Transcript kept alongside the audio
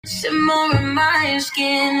Shimmer in my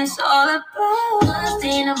skin, it's all about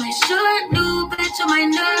stain on my shirt, new bitch on my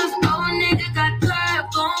nerves. Oh, nigga got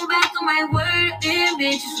curved, going back on my word. Damn,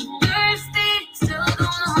 bitch, you so thirsty, still don't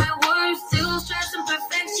know my worth. Still stressing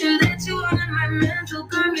perfection, that you all in my mental.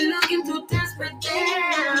 Got me looking too desperate,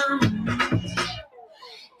 damn.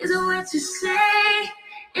 Is it what you say,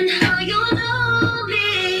 and how you know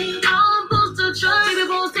me? I'm supposed to trust, baby,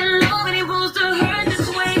 supposed to love, and supposed to hurt this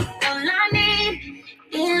way. All I need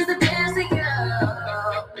is the best of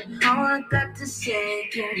you. All I got to say,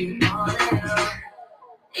 give you all that love.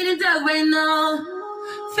 In the dark right now,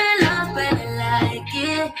 feel lost but I like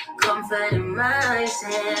it. Comfort in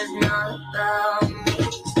myself, not about me.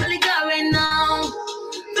 All I got right now,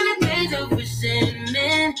 feel the taste of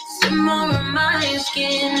resentment. Simmer on my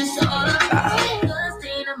skin, it's all about the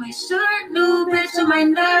stain on my shirt, new bitch on my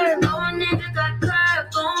nerve. Oh, nigga got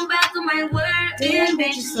curved, going back on my word. Damn,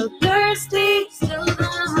 bitch, you so thirsty, still don't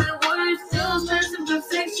know my worth. Still stressing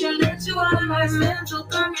perfection, let you out of my mental.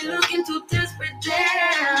 Got me looking too desperate,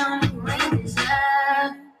 damn. When is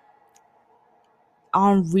that?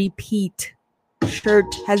 On repeat. Shirt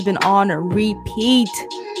has been on repeat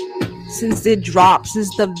since it dropped,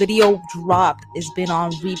 since the video dropped. It's been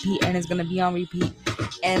on repeat, and it's gonna be on repeat,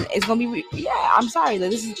 and it's gonna be I'm sorry,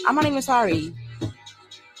 like, I'm not even sorry.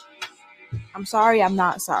 I'm sorry, I'm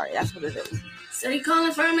not sorry. That's what it is. Say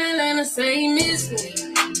calling from Atlanta, say he miss me.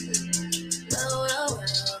 Well.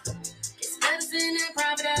 It's medicine and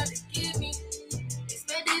private out to give me.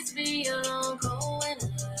 Expect this to be a long, cold winter.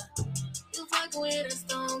 You fucking with a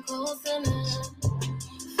stone cold sinner.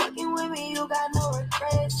 Fucking with me, you got no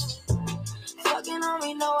regrets. Fucking on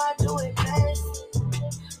me, know I do it best.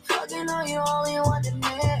 Fucking on you, only want the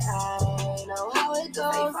net. I know how it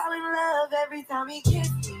goes. They fall in love every time he kiss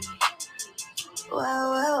me.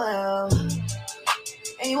 Well.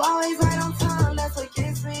 And you always right on time, that's what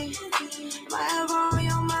gets me. Am I ever on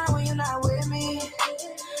your mind when you're not with me?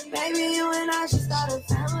 Maybe you and I should start a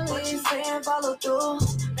family. What you saying, follow through.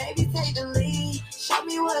 Maybe take the lead, show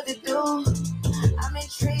me what to do. I'm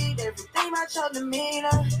intrigued, everything about your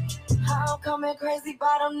demeanor. I'm coming crazy,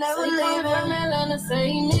 but I'm never leaving. From Atlanta,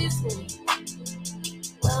 say he miss me.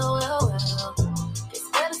 Well. It's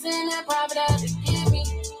medicine and private out to give me.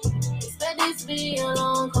 Expect this to be a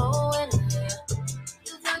long, cold winter.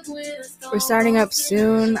 We're starting up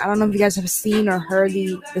soon. I don't know if you guys have seen or heard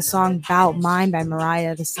the song About Mine by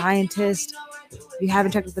Mariah the Scientist. If you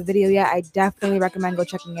haven't checked out the video yet, I definitely recommend go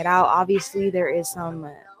checking it out. Obviously, there is some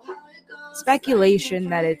speculation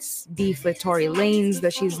that it's beef with Tory Lanez,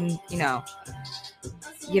 that she's,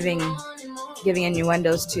 giving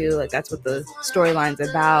innuendos to. Like, that's what the storyline's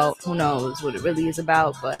about. Who knows what it really is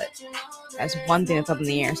about, but that's one thing that's up in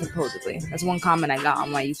the air, supposedly. That's one comment I got on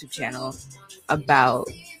my YouTube channel about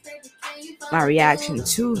my reaction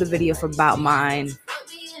to the video for About Mine.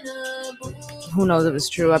 Who knows if it's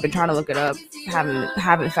true? I've been trying to look it up.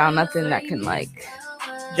 Haven't found nothing that can, like,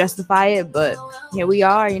 justify it, but here we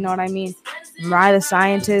are, you know what I mean? Mariah the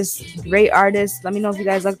Scientist, great artist. Let me know if you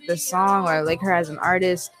guys like this song or like her as an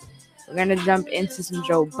artist. We're gonna jump into some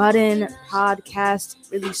Joe Budden podcast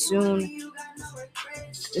really soon.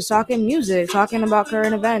 Just talking music, talking about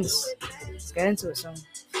current events. Let's get into it soon.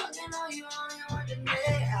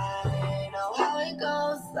 I know how it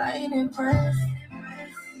goes, I ain't impressed.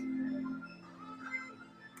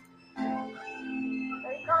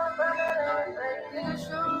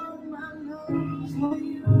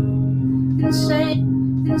 Say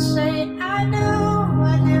I do.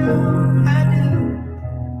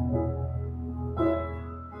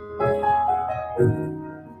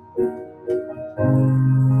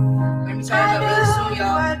 Let me start up really soon,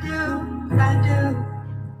 y'all. I do.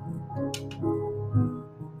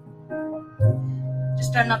 Just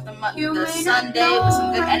starting off the Sunday with some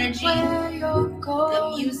good energy, good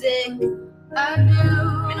music. I do.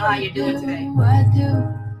 Let me know how you're doing today. I do.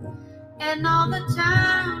 And all the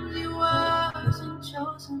times you wasn't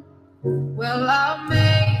chosen, well, I'll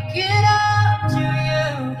make it up to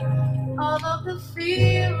you. All of the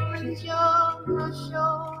feelings you're not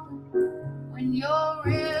showing when your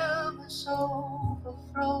river's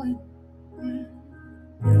overflowing.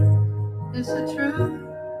 Is it true?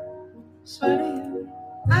 Swear to you,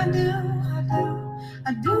 I do.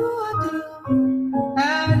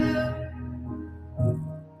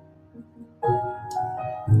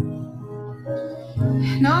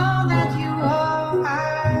 And all that you are,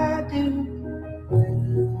 I do.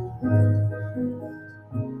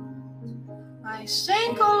 My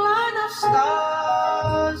single line of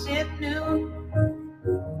stars at noon,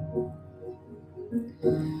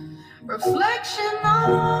 reflection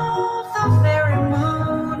of the very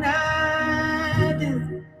moon, I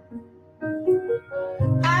do.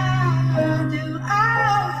 I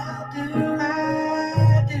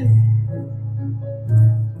do.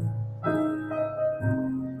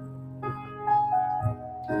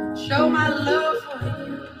 Show my love for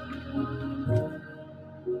you.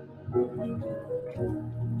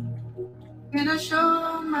 Can I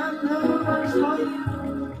show my love for you?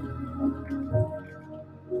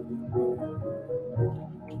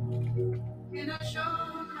 Can I show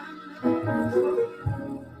my love for you?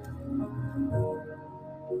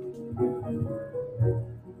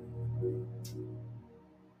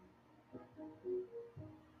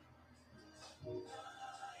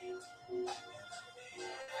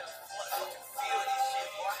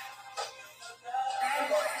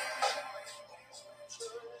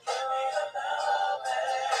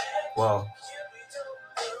 Whoa.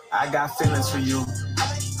 I got feelings for you.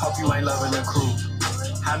 Hope you ain't loving the crew.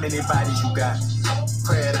 How many bodies you got?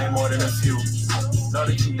 Pray it ain't more than a few. Know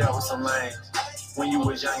that you dealt with some lanes when you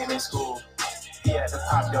was young and in school. He had to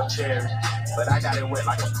pop your cherry, but I got it wet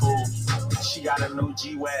like a pool. She got a new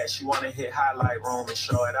G-Wag, she wanna hit highlight room and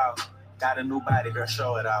show it out. Got a new body, girl,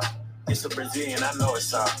 show it out. It's a Brazilian, I know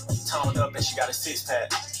it's all. Toned up and she got a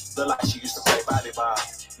six-pack. Look like she used to play volleyball.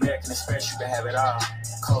 American Express, you can have it all.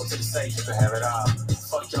 Code to the safe, you can have it all.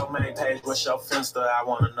 Fuck your main page, what's your Finsta? I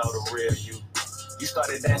wanna know the real you. You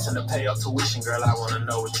started dancing to pay your tuition, girl, I wanna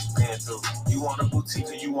know what you been through. You want a boutique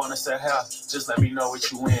or you wanna sell hair? Just let me know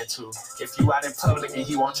what you into. If you out in public and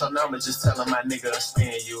he want your number, just tell him my nigga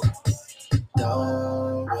spin you. The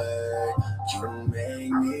way you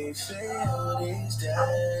make me feel these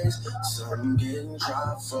days. Some getting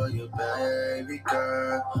dropped for you, baby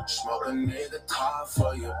girl. Smoke a nigga top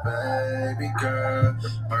for you, baby girl.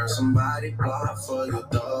 Burn somebody block for you,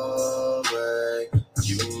 the way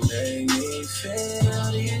you make me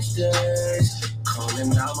feel these days.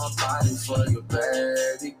 Calling out my body for you,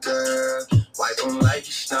 baby girl. Wipe them like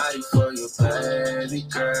you snotty for you, baby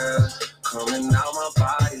girl. Coming out my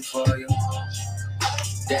body for you.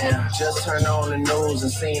 Damn, just turned on the news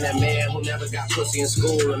and seen that man who never got pussy in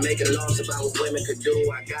school and making laws about what women could do.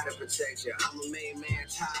 I gotta protect you. I'm a main man,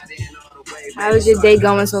 tied in all the way. How is your day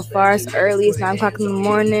going so far? It's early. It's 9 o'clock in the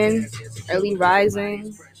morning. Early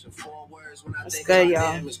rising. That's good,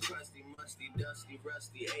 y'all.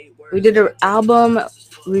 We did an album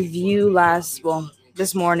review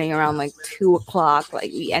this morning around like 2 o'clock. Like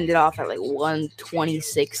we ended off at like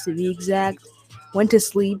 1:26 to be exact. Went to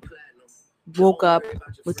sleep. Woke up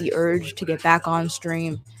with the urge to get back on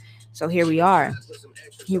stream. So here we are.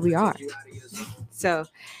 So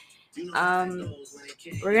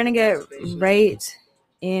we're gonna get right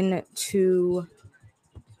into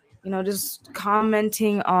just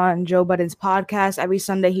commenting on Joe Budden's podcast. Every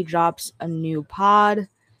Sunday he drops a new pod,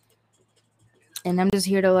 and I'm just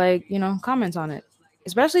here to comment on it,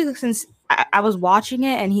 especially since I was watching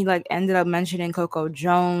it and he ended up mentioning Coco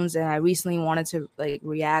Jones, and I recently wanted to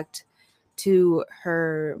react to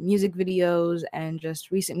her music videos and just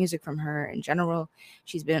recent music from her in general.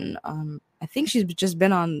 She's been I think she's just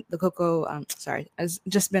been on the has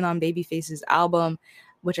just been on Babyface's album,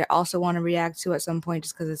 which I also want to react to at some point,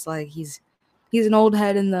 just because it's he's an old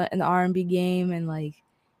head in the R&B game, and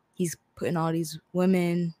he's putting all these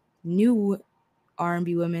women, new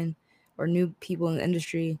R&B women or new people in the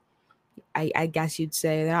industry, I guess you'd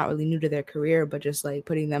say they're not really new to their career, but just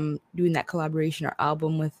putting them, doing that collaboration or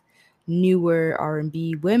album with newer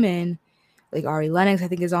R&B women, like Ari Lennox I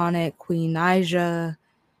think is on it, Queen Naija,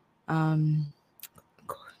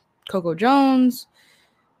 Coco Jones,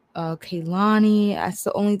 Kehlani. That's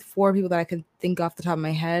the only 4 people that I could think off the top of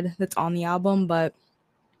my head that's on the album. But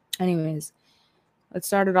anyways, let's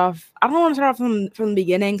start it off. I don't want to start off from the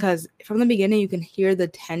beginning, because from the beginning you can hear the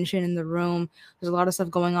tension in the room. There's a lot of stuff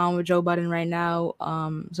going on with Joe Budden right now,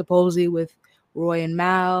 supposedly with Roy and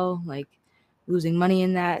Mal, losing money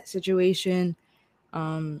in that situation.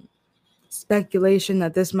 Speculation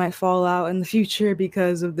that this might fall out in the future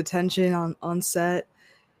because of the tension on set.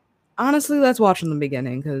 Honestly, let's watch from the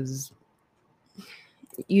beginning, because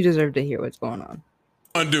you deserve to hear what's going on.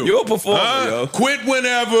 You're a performer, yo. Quit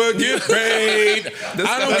whenever, get paid.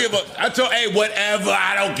 I don't give a. Whatever.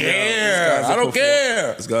 I don't care. I don't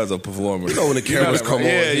care. This guy's a performer. You know when the cameras come on.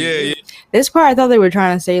 Yeah. This part, I thought they were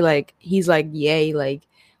trying to say he's Ye.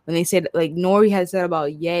 When they said Nori had said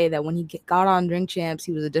about Ye that when he got on Drink Champs,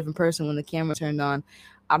 he was a different person when the camera turned on.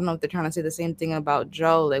 I don't know if they're trying to say the same thing about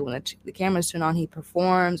Joe. When the cameras turn on, he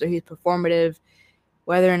performs, or he's performative.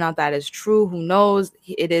 Whether or not that is true, who knows?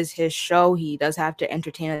 It is his show. He does have to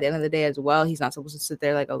entertain at the end of the day as well. He's not supposed to sit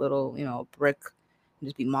there like a little, brick and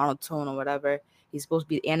just be monotone or whatever. He's supposed to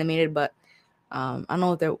be animated, but I don't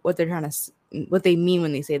know what they mean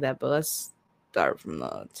when they say that. But let's start from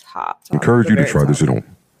the top. Encourage you to try this at home.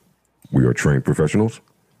 We are trained professionals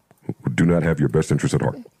who do not have your best interest at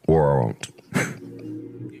heart or our own.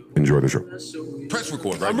 Enjoy the show. Press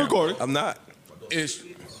record right I'm now. recording. I'm not. Ish.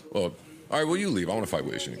 Well, all right, well, you leave. I want to fight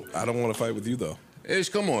with Ish. I don't want to fight with you, though. Ish,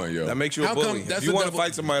 come on, yo. That makes you a bully. If you want to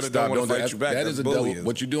fight somebody that don't want to fight you back, that that's is a bullying. double.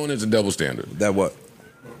 What you're doing is a double standard. That what?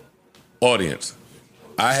 Audience.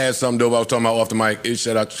 I had something dope I was talking about off the mic. Ish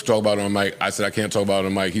said I could talk about it on the mic. I said I can't talk about it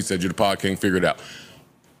on the mic. He said you're the pod king. Figure it out.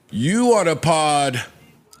 You are the pod.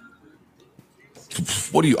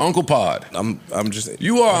 What are you, Uncle Pod? I'm just.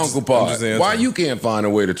 You are Uncle Pod. just Why you can't find a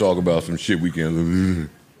way to talk about some shit we can't?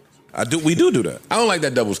 We do that. I don't like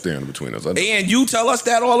that double standard between us. And you tell us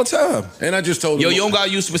that all the time. And I just told you him, don't gotta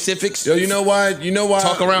use specifics. Yo, you know why? You know why?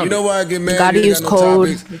 Talk around. You know why I get mad? Gotta use code.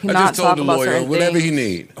 You I cannot just told talk the about lawyer certain whatever things. he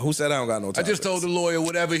need. Who said I don't got no time? I just told the lawyer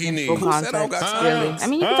whatever he need. Full Who said I don't got context, time? really. I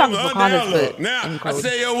mean, you can talk about context, but now in I code.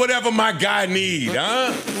 say yo, whatever my guy need,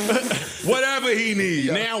 huh? Whatever he need.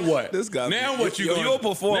 Yo, now what? this guy- Now what you? Yo, gonna, you're a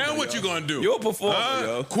performer, Now what yo. you gonna do? You're a performer,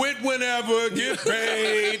 yo. Quit whenever, get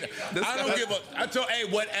paid. This I don't guy- give a. I told hey,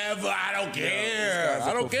 whatever. I don't care. guy's a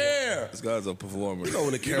I don't care. This guy's a performer. You know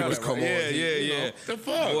when the cameras come on. Yeah. The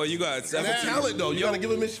fuck? Boy, you got That's a talent, though. You got to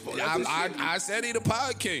give him his I said he the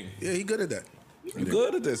pod king. Yeah, he good at that. You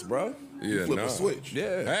good at this, bro? Yeah, Flip nah. a switch.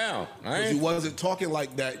 Yeah. How? I Because he ain't. wasn't talking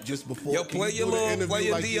like that just before. Yo, Can play you your do the little, interview play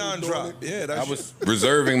your like you Dion was doing drop. it? Yeah, that's I was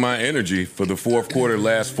reserving my energy for the fourth quarter,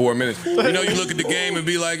 last 4 minutes. You know, you look at the game and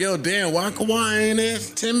be like, yo, damn, why Kawhi ain't there?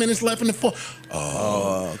 10 minutes left in the fourth.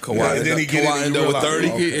 Kawhi. Yeah, and then he get it and Kawhi you ended with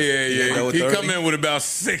realize, 30. Yeah. He come in with about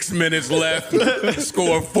 6 minutes left,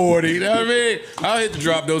 score 40. You know what I mean? I'll hit the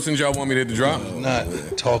drop, though, since y'all want me to hit the drop. Not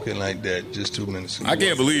talking like that just 2 minutes ago. I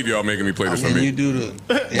can't believe y'all making me play this for When me. you do the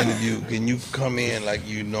interview, can you come in like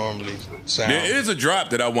you normally sound? There is a drop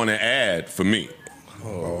that I want to add for me.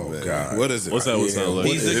 Oh, God. What is it? What's that? What's that? Like?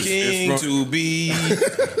 He's a It's king from- to be.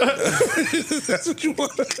 That's what you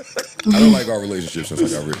want. I don't like our relationship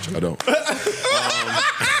since I got rich. I don't.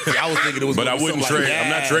 I was thinking it was. But I gonna be wouldn't something trade. like I'm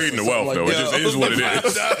not gas trading the or wealth, something though. like It just that. is what it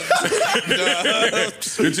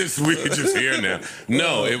is. It's just we just here now.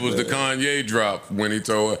 No, it was the Kanye drop when he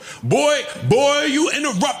told her, "Boy, you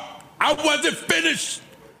interrupt. I wasn't finished.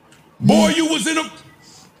 Boy, you was in a."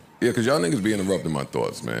 Yeah, because y'all niggas be interrupting my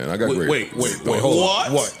thoughts, man. I got great. Wait, hold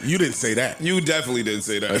on. What? You didn't say that. You definitely didn't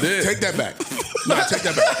say that. I did. Take that back. No, take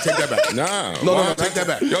that back. Take that back. Nah. No, why? take that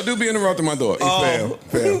back. Y'all do be interrupting my thoughts.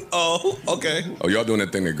 Fail. Oh, okay. Oh, y'all doing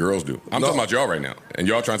that thing that girls do. I'm No. talking about y'all right now. And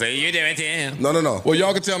y'all trying to say, you do it to him. No. Well,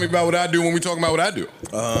 y'all can tell me about what I do when we talking about what I do.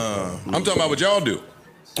 I'm talking about what y'all do.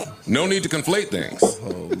 No need to conflate things.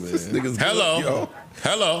 Oh, man. Niggas Hello. Yo.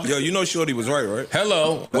 Hello. Yo, you know Shorty was right?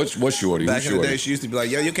 Hello. What's Shorty? Back Who's in the Shorty? day, she used to be like,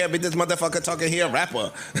 yo, you can't be this motherfucker talking here,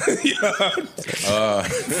 rapper.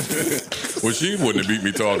 Well, she wouldn't have beat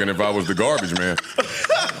me talking if I was the garbage man.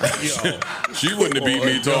 She wouldn't have beat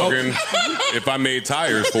me talking if I made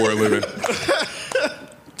tires for a living.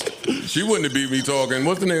 She wouldn't have beat me talking.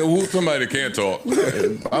 What's the name? Who's somebody that can't talk?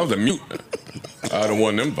 I was a mute. I'd have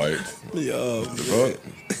won them fights. Yo, Fuck.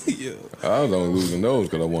 I was only losing those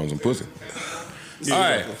because I wanted some pussy. All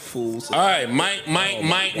right. All right, Mike.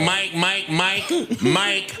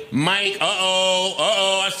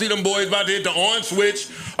 Uh-oh. I see them boys about to hit the on switch.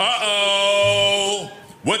 Uh-oh.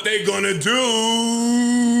 What they gonna do?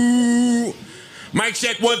 Mic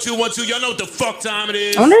check 1 2 1 2. Y'all know what the fuck time it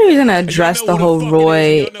is. I wonder if he's gonna address the whole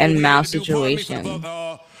Roy and Mouse situation in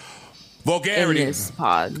Vulgarity. this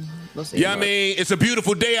pod. We'll see. Yeah, I mean, it's a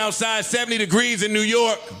beautiful day outside, 70 degrees in New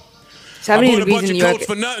York. 70 I bought a degrees bunch in of New York. coats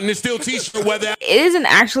for nothing. It's still t-shirt weather. It isn't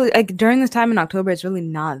actually like during this time in October. It's really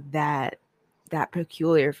not that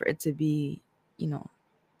peculiar for it to be,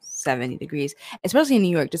 70 degrees, especially in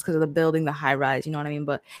New York, just because of the building, the high rise. You know what I mean?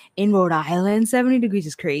 But in Rhode Island, 70 degrees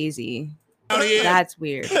is crazy. That's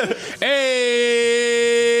weird.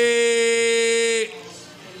 Hey!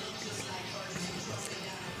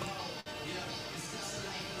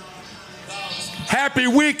 Happy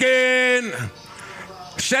weekend!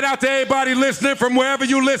 Shout out to everybody listening from wherever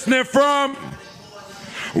you listening from.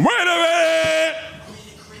 Wait a minute!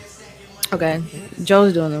 Okay,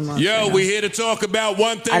 Joe's doing them. Yo, we here to talk about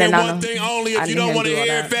one thing and one thing only. If you don't want to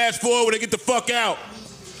hear it, fast forward and get the fuck out.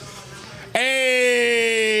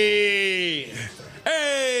 Hey!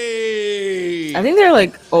 Hey! I think they're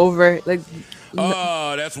like over. Like,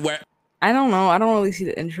 oh, that's whack. I don't know. I don't really see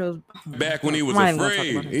the intros. Back when he was I'm not even gonna talk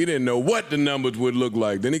afraid, about it. he didn't know what the numbers would look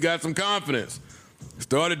like. Then he got some confidence.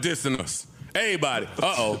 Started dissing us. Everybody.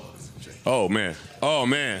 Uh-oh. Oh, man. Oh,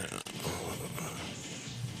 man.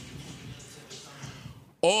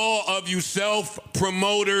 All of you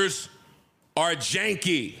self-promoters are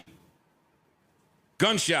janky.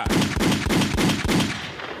 Gunshot.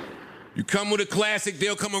 You come with a classic,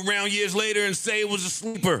 they'll come around years later and say it was a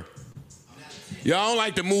sleeper. Yo, I don't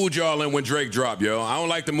like the mood y'all in when Drake dropped, yo. I don't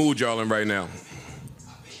like the mood y'all in right now.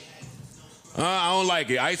 I don't like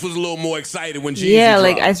it. Ice was a little more excited when Jeezy dropped.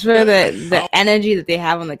 like I swear that the energy that they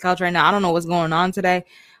have on the couch right now, I don't know what's going on today,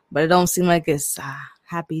 but it don't seem like it's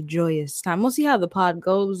happy, joyous time. We'll see how the pod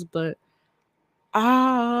goes, but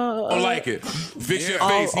I don't like it. Fix your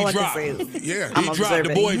face. He dropped. Yeah. He dropped.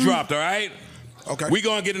 The boy dropped, all right? Okay. We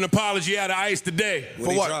gonna get an apology out of Ice today.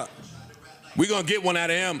 For what? We gonna get one out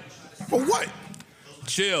of him. For what?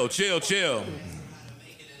 Chill.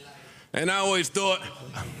 And I always thought,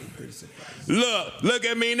 look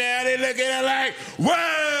at me now. They looking at like,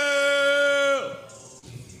 whoa!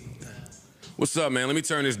 What's up, man? Let me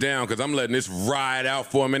turn this down because I'm letting this ride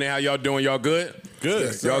out for a minute. How y'all doing? Y'all good? Good.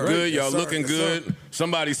 Yes, y'all sir. good? Yes, Y'all sir. looking Yes, good? sir.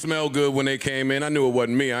 Somebody smelled good when they came in. I knew it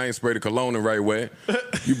wasn't me. I ain't sprayed the cologne the right way.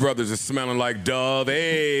 You brothers is smelling like Dove.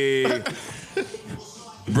 Hey.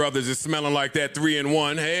 Brothers is smelling like that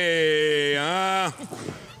 3-in-1. Hey,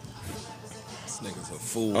 This nigga's a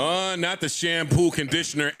fool. not the shampoo,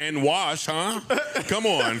 conditioner, and wash, huh? Come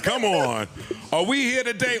on. Are we here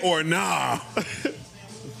today or nah?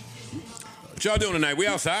 What y'all doing tonight? We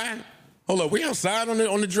outside? Hold up, we outside on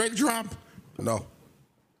the Drake drop? No.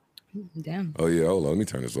 damn. Oh yeah, hold on. Let me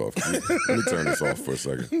turn this off. Let me turn this off for a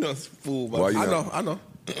second. No, it's fool. Why you I know.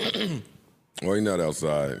 Why you not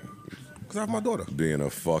outside? Because I have my daughter. Being a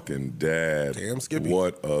fucking dad. Damn, Skippy.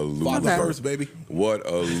 What a loser. Father first, baby. What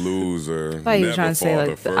a loser. I thought you were trying to say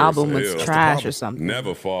like the album was trash or something.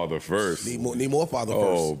 Never father first. Need more father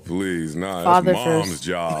Oh, first. please. Nah, Father that's mom's first.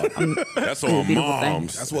 job. That's on Beautiful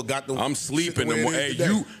moms. That's what got them. I'm sleeping. shit the way it Hey, is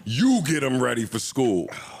today. you get them ready for school.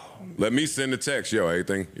 Let me send a text. Yo,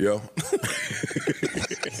 everything. Yo.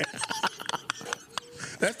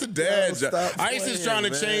 That's the dad job. Ice is trying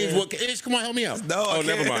to change what. Ish, come on, help me out. No, I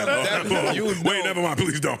never mind. can't. Wait, never mind.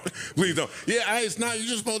 Please don't. Yeah, Ice, now you're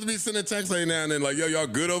just supposed to be sending texts every now and then. Like, yo, y'all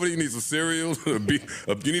good over there? You need some cereal? You need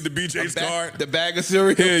the BJ's card? The bag of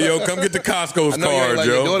cereal. Here, yo, come get the Costco's I know you ain't card, like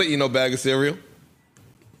yo. your daughter eat no bag of cereal.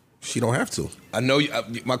 She don't have to. I know.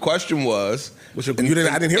 My question was, I didn't hear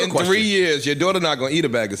a in question. 3 years, your daughter not gonna eat a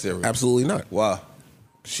bag of cereal. Absolutely not. Wow.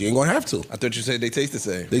 She ain't gonna have to. I thought you said they taste the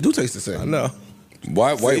same. They do taste the same. I know.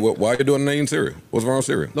 Why are you doing eating cereal? What's wrong with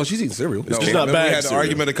cereal? No, she's eating cereal. No, It's not remember bag we had an cereal.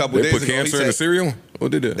 argument a couple They days put ago. cancer He in the said cereal?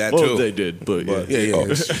 What did they? that Well, too. they did, but yeah. Yeah.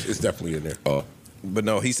 It's definitely in there. But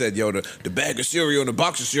no, he said, yo, the bag of cereal and the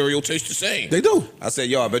box of cereal taste the same. They do. I said,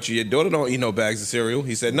 yo, I bet you your daughter don't eat no bags of cereal.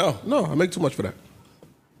 He said, no. No, I make too much for that.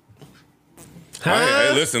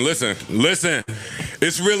 Hey, listen.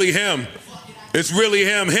 It's really him.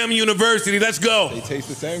 Him University. Let's go. They taste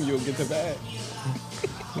the same. You'll get the bag.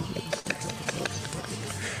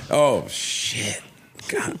 Oh, shit.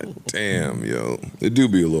 God damn, yo. It do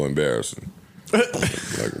be a little embarrassing. Like,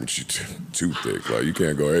 with you too thick. Like, you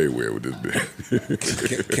can't go anywhere with this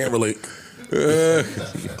bitch. Can't relate.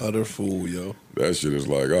 Utter fool, yo. That shit is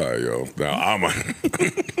like, all right, yo. Now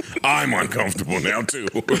I'm uncomfortable now too.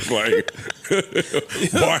 It's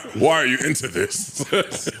like, why are you into this?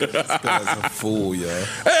 This guy's a fool, yo.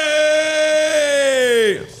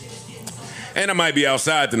 Hey! And I might be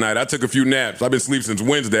outside tonight. I took a few naps. I've been asleep since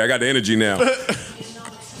Wednesday. I got the energy now.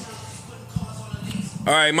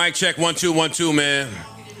 All right, mic check, 1 2 1 2, man.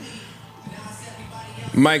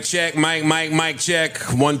 Mic check, mic check,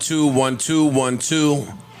 1 2 1 2 1 2.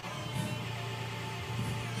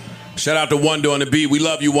 Shout out to Wonder on the beat. We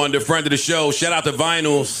love you, Wonder, friend of the show. Shout out to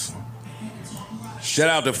Vinyls. Shout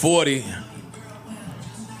out to 40.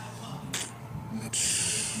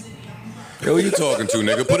 Yo, who you talking to,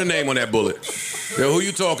 nigga? Put a name on that bullet. Yo, who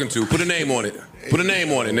you talking to? Put a name on it. Put a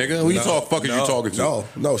name on it, nigga. Who you you talking to?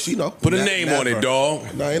 No, she know. Put a name on it,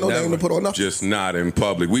 dog. No, ain't no name to put on nothing. Just not in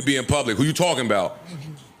public. We be in public. Who you talking about?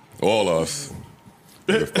 All us.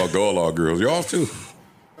 Nigga fucked all our girls. Y'all too.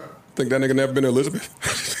 Think that nigga never been to Elizabeth?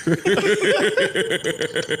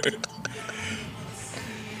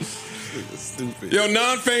 Stupid. Yo,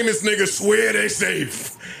 non-famous niggas swear they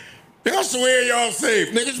safe. Y'all swear y'all safe.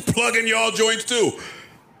 Niggas plugging y'all joints too.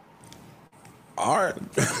 All right.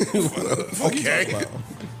 Okay.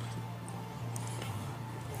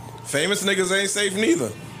 Famous niggas ain't safe neither.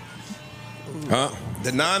 Huh?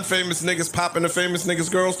 The non-famous niggas popping the famous niggas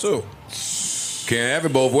girls too. Can't have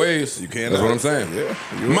it both ways. You can't. That's what I'm saying. Yeah.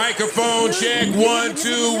 Microphone check, 1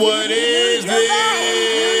 2. What is this?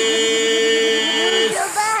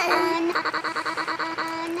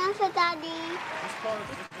 Enough of daddy.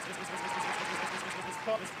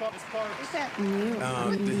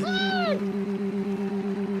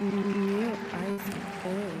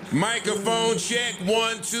 Microphone check,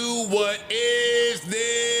 1, 2. What is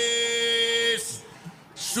this?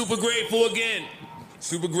 Super grateful again.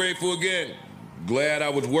 Super grateful again. Glad I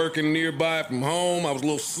was working nearby from home. I was a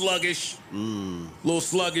little sluggish.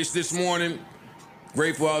 This morning.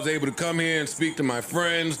 Grateful I was able to come here and speak to my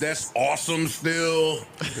friends. That's awesome still.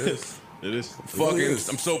 It is. Fucking, I'm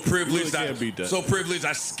so privileged. Can't beat that. So privileged.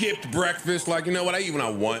 I skipped breakfast. Like, you know what? I eat when I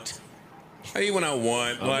want. Like,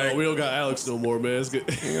 no, we don't got Alex no more, man. It's good.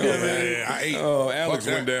 You know, man, I ate. Alex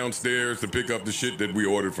went downstairs to pick up the shit that we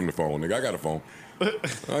ordered from the phone. Nigga, I got a phone.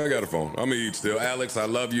 I'm gonna eat still. Alex, I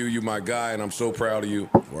love you. You my guy, and I'm so proud of you.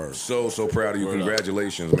 So proud of you.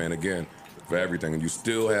 Congratulations, man, again, for everything. And you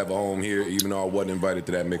still have a home here, even though I wasn't invited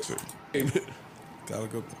to that mixer. Gotta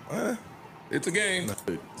go. It's a game.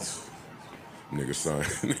 Niggas, son.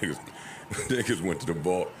 Niggas went to the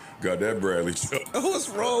vault. Got that Bradley Chubb. What's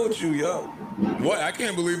wrong with you, yo? What? I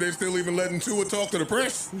can't believe they still even letting Tua talk to the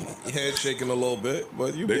press. Head shaking a little bit,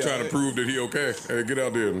 but you. They trying to prove that he okay. Hey, get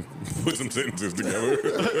out there and put some sentences together.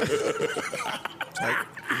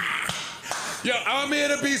 Yo, I'm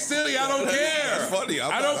here to be silly. I don't care. That's funny.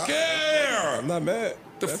 I don't care. I'm not mad.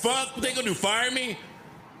 The fuck? What they gonna do? Fire me?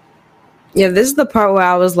 Yeah, this is the part where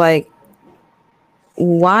I was like,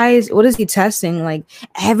 what is he testing? Like,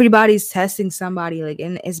 everybody's testing somebody, like,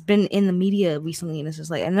 and it's been in the media recently, and it's just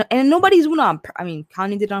like, and nobody's doing it on. I mean,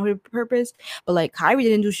 Kanye did it on purpose, but like Kyrie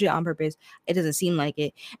didn't do shit on purpose. It doesn't seem like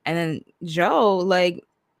it. And then Joe, like,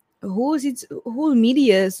 who's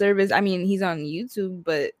media service? I mean, he's on YouTube,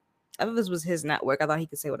 but I thought this was his network. I thought he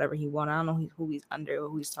could say whatever he wanted. I don't know who he's under or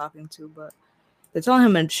who he's talking to, but they're telling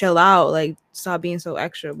him to chill out, like stop being so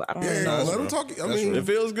extra. But I don't know. Let him talk. I mean, it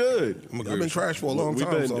feels good. I've been trash for a long We've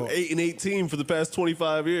time. We've been 8-18 for the past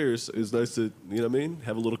 25 years. It's nice to, you know what I mean,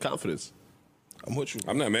 have a little confidence. I'm with you.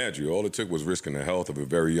 I'm not mad at you. All it took was risking the health of a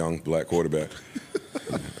very young black quarterback.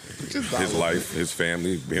 His life, his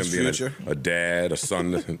family, him being a dad, a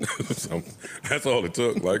son. That's all it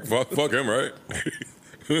took. Like, fuck him, right?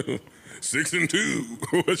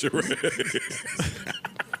 6-2. What's your rate?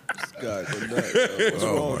 What's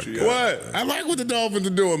wrong with you? What? I like what the Dolphins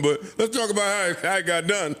are doing, but let's talk about how it got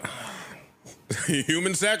done.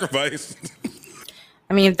 Human sacrifice.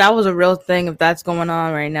 I mean, if that was a real thing, if that's going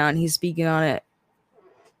on right now and he's speaking on it,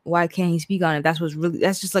 why can't he speak on it? That's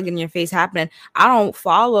just like in your face happening. I don't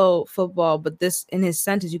follow football, but this in his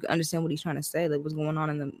sentence, you can understand what he's trying to say. Like what's going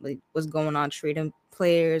on what's going on trading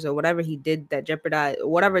players or whatever he did that jeopardized,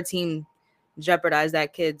 whatever team jeopardized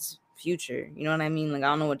that kid's future. You know what I mean? Like I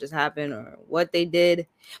don't know what just happened or what they did,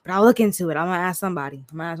 but I'll look into it. I'm gonna ask somebody.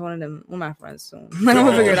 I'm gonna ask one of my friends soon. I'm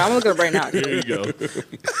gonna figure it out. I'm gonna look it up right now. There you go.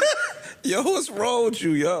 Yo, what's wrong with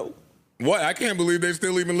you, yo? What? I can't believe they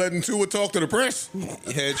still even letting Tua talk to the press.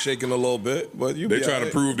 Head shaking a little bit, but they trying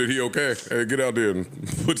to prove that he okay. Hey, get out there and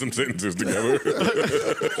put some sentences together.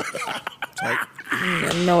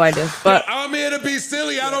 No idea. But I'm here to be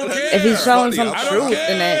silly. I don't care. If he's showing some truth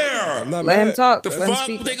in it, let him talk. The fuck?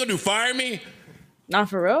 What they gonna do? Fire me? Not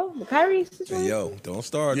for real. The Kyrie situation. Hey, yo, don't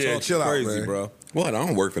start talking chill crazy, out, bro. What? I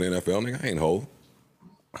don't work for the NFL, nigga. I ain't whole.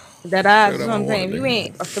 That's what I'm saying. You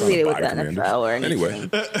ain't affiliated with the NFL or anything. Anyway,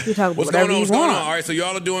 you talk what's going on? What's going on? All right, so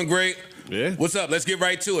y'all are doing great. Yeah. What's up? Let's get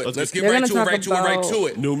right to it. Let's get They're right to gonna it. talk Right to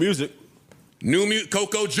it. New music.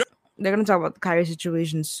 Coco Joe. They're gonna talk about the Kyrie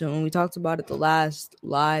situation soon. We talked about it the last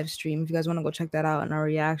live stream. If you guys want to go check that out and our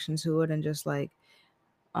reaction to it, and just like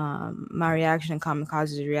my reaction and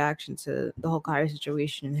Kamikaze's reaction to the whole Kyrie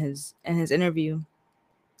situation and his interview,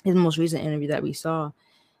 his most recent interview that we saw.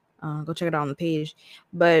 Go check it out on the page.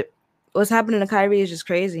 But what's happening to Kyrie is just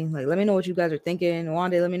crazy. Like, let me know what you guys are thinking.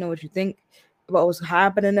 Wande, let me know what you think about what's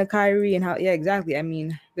happening to Kyrie and how. Yeah, exactly. I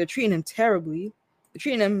mean, they're treating him terribly. They're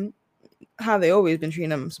treating him how they always been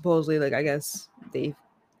treating him. Supposedly, like I guess they've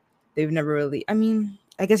never really. I mean,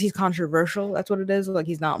 I guess he's controversial. That's what it is. Like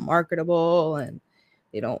he's not marketable, and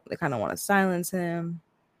they kind of want to silence him.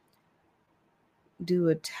 Do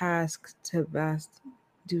a task to best.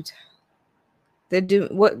 They're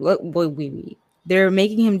doing what we. They're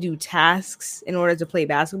making him do tasks in order to play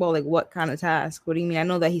basketball. Like what kind of task? What do you mean? I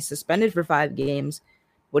know that he's suspended for 5 games.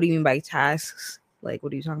 What do you mean by tasks? Like,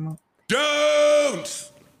 what are you talking about?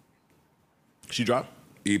 Don't. She dropped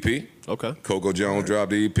EP. Okay. Coco Jones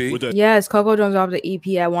dropped the EP. Yes, Coco Jones dropped the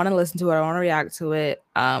EP. I want to listen to it. I want to react to it.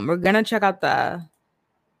 We're gonna check out the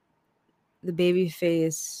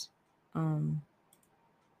Babyface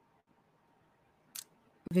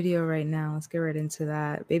video right now. Let's get right into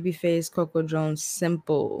that. Babyface, Coco Jones,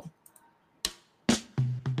 Simple.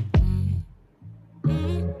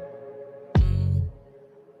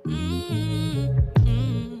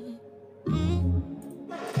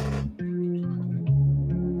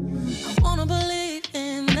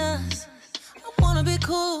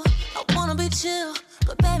 chill,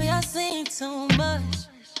 but baby, I seen too much.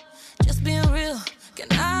 Just being real, can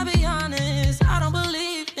I be honest? I don't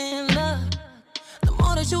believe in love. The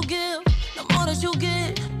more that you give, the more that you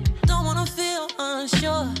get. Don't wanna feel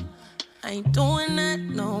unsure. I ain't doing that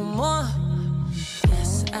no more.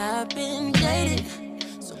 Yes, I've been jaded,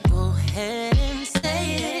 so go ahead and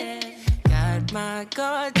say it. Got my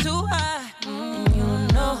guard too high,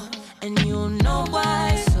 and you know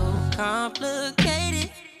why. So complicated,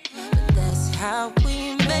 but that's how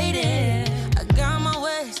we made it. I got my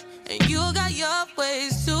ways, and you got your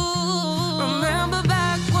ways too. Remember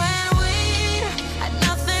back when we had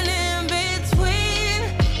nothing in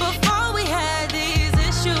between, before we had these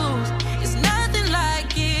issues. It's nothing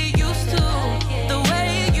like it used to, the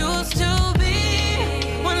way it used to be,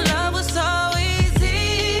 when love was so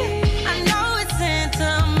easy. I know it's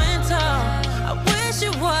sentimental, I wish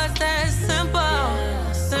it was that simple.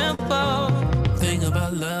 Think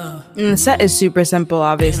about love. And the set is super simple,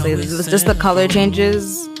 obviously. It's just the color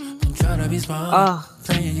changes. Oh,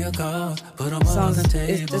 song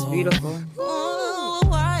is just beautiful. Ooh,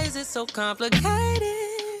 why is it so complicated?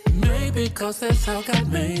 Maybe cause that's how God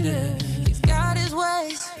made it. He's got his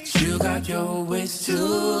ways, you got your ways too.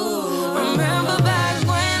 Remember back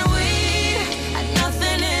when we had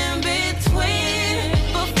nothing in between,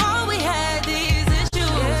 before we had these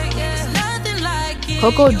issues. It's nothing like it.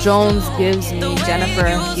 Coco Jones gives me Jennifer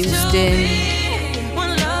Houston,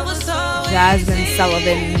 Jasmine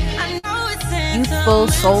Sullivan, youthful,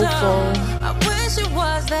 soulful. I wish it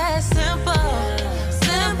was that simple.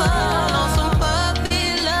 On some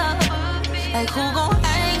puppy love, like who gon'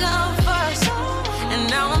 hang up first? And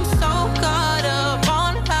now I'm so caught up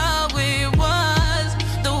on how it was,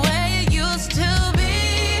 the way it used to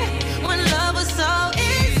be, when love was so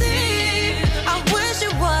easy. I wish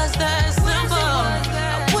it was that simple.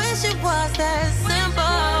 I wish it was that simple.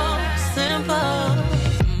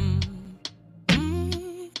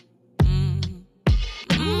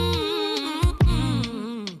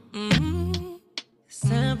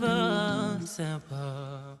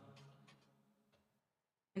 Simple.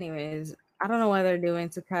 Anyways, I don't know what they're doing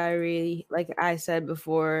to Kyrie. Like I said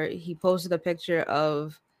before, he posted a picture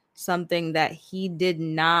of something that he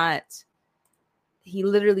literally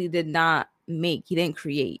did not make. He didn't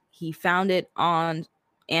create. He found it on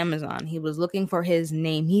Amazon. He was looking for his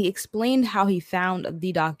name. He explained how he found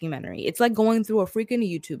the documentary. It's like going through a freaking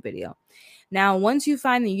YouTube video. Now, once you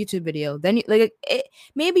find the YouTube video, then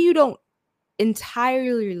maybe you don't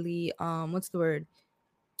entirely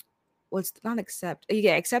accept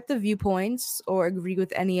the viewpoints or agree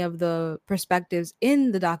with any of the perspectives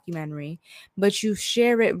in the documentary, but you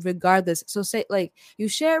share it regardless. So say you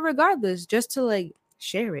share it regardless, just to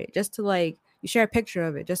share it, just to you share a picture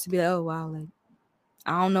of it, just to be like, oh wow,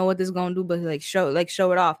 I don't know what this is gonna do, but show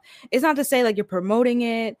it off. It's not to say you're promoting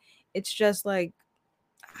it. It's just I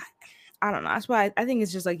don't know. That's why I think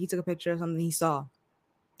it's just he took a picture of something he saw.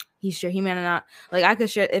 He may not I could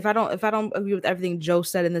share if I don't agree with everything Joe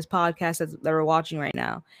said in this podcast that we're watching right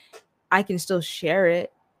now, I can still share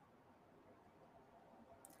it.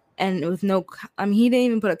 And with he didn't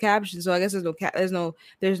even put a caption, so I guess there's no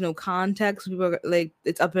context. People are,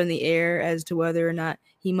 it's up in the air as to whether or not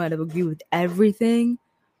he might have agreed with everything.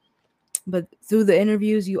 But through the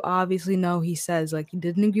interviews, you obviously know he says he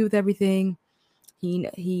didn't agree with everything. He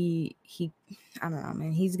I don't know,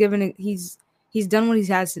 man. He's done what he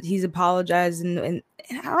has. He's apologized, and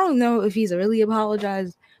I don't know if he's really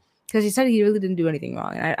apologized, because he said he really didn't do anything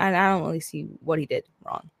wrong, and I don't really see what he did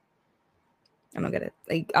wrong. I don't get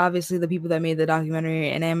it. Obviously, the people that made the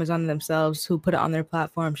documentary and Amazon themselves, who put it on their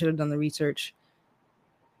platform, should have done the research.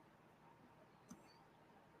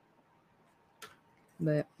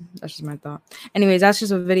 But that's just my thought. Anyways, that's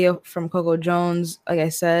just a video from Coco Jones. Like I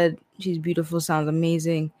said, she's beautiful, sounds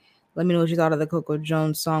amazing. Let me know what you thought of the Coco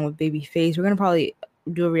Jones song with Babyface. We're gonna probably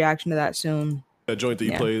do a reaction to that soon. That joint that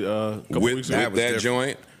you played a couple weeks ago. With that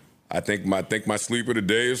joint, I think my sleeper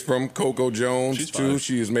today is from Coco Jones. She's too. fine.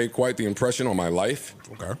 She has made quite the impression on my life.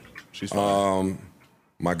 Okay, she's fine.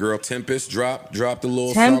 My girl Tempest dropped a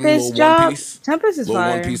little Tempest something, little one piece. Tempest is little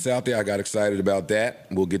fire. one piece out there. I got excited about that.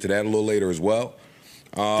 We'll get to that a little later as well.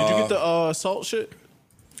 Did you get the Salt shit?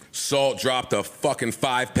 Salt dropped a fucking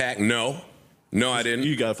 5-pack. No, I didn't.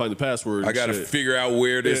 You gotta find the password. I gotta figure out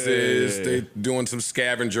where this is. Yeah. They doing some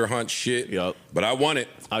scavenger hunt shit. Yep. But I want it.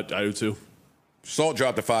 I do too. Salt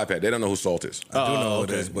dropped a 5-pack. They don't know who Salt is. I do know who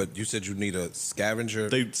okay. it is, but you said you need a scavenger.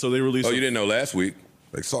 They released. Oh, you didn't know last week?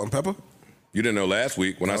 Like salt and pepper? You didn't know last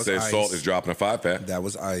week when I said Ice. Salt is dropping a 5-pack? That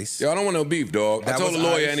was Ice. Yo, I don't want no beef, dog. I That told the was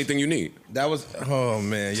lawyer Ice. anything you need. That was, oh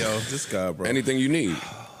man, yo, this guy, bro. Anything you need.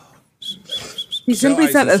 He simply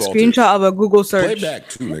sent a screenshot of a Google search Playback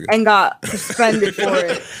too, nigga. and got suspended for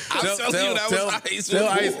it.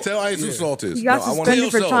 Tell Ice who Salt is. He got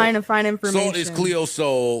suspended for trying to find information. Salt is Cleo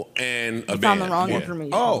Soul and a He band. found the wrong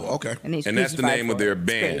information. Oh, okay. And that's the name of their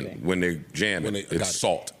band when they jam it. It's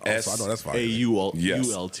Salt. So I know that's fire.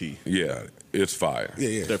 A-U-L-T. Yeah, it's fire.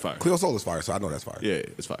 Yeah. They're fire. Cleo Soul is fire, so I know that's fire. Yeah,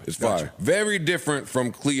 it's fire. It's fire. Very different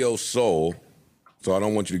from Cleo Soul, so I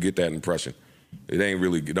don't want you to get that impression. It ain't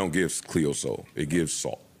really, it don't give Cleo Soul. It gives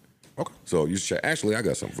Salt. Okay. So you should actually, I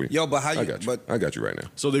got something for you. Yo, but how you? I got you right now.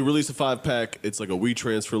 So they released a 5-pack. It's like a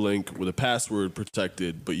WeTransfer link with a password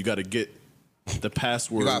protected, but you got to get the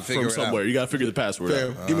password from somewhere. You got to figure the password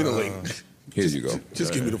out. Give me the link. Here you go.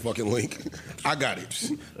 Just give me the fucking link. I got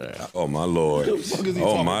it. Oh my Lord.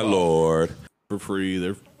 Oh my about? Lord. For free.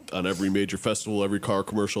 They're on every major festival, every car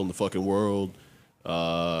commercial in the fucking world.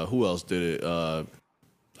 Who else did it?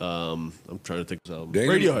 I'm trying to think of something.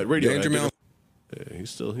 Radiohead. Danger Mouse. Yeah, he's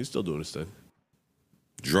still doing his thing.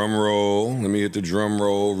 Drum roll. Let me hit the drum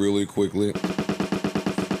roll really quickly.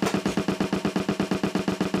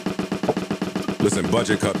 Listen,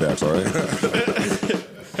 budget cutbacks, all right?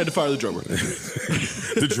 Had to fire the drummer.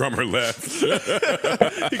 The drummer left.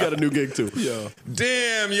 He got a new gig too. Yeah.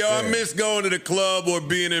 Damn, y'all, I miss going to the club or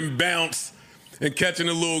being in bounce and catching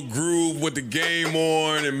a little groove with the game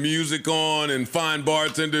on and music on and fine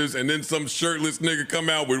bartenders, and then some shirtless nigga come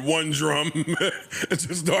out with one drum and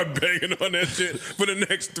just start banging on that shit for the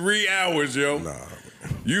next 3 hours, yo. Nah.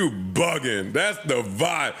 You bugging. That's the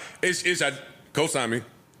vibe. I co-sign me.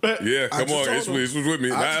 Yeah, come on. It's with me.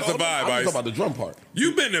 That's the vibe, I'm Ice. talking about the drum part.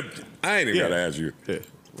 You been to... I ain't even got to ask you. Yeah.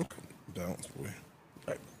 Bounce,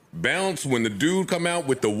 boy. Bounce when the dude come out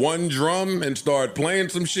with the one drum and start playing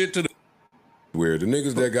some shit to the... Where the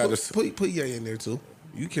niggas that got us... Put Ye in there, too.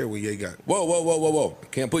 You care what Ye got. Whoa.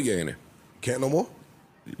 Can't put Ye in there. Can't no more?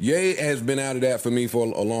 Ye has been out of that for me for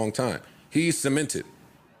a long time. He's cemented.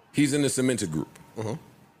 He's in the cemented group. Uh-huh.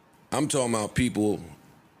 I'm talking about people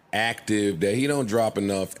active that he don't drop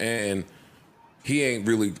enough, and he ain't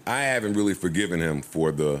really... I haven't really forgiven him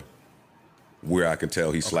for the... where I can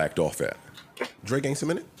tell he slacked off at. Drake ain't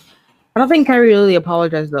cemented? I don't think Kyrie really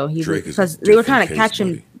apologized though. Because they were trying to catch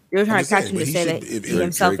him. buddy. They were trying to catch him to say that he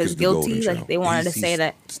himself is guilty. Like they wanted to say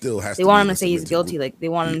that they want him to say he's guilty. Like they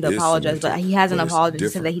want him to apologize, but he hasn't apologized. He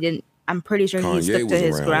said that he didn't. I'm pretty sure he stuck to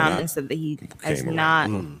his ground and said that he has not.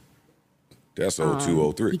 That's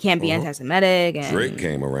 0203. He can't be anti-Semitic. And Drake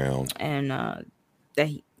came around. And that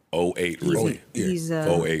he. 08 really. He's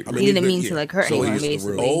 08. He didn't mean to like hurt anyone. He's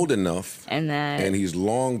basically old enough, and he's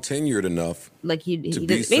long tenured enough. Like he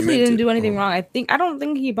basically didn't do anything wrong. I don't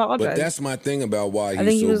think he apologized. But that's my thing about why I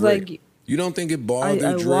think he was great. like. You don't think it bothered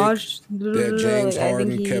I Drake watched, that James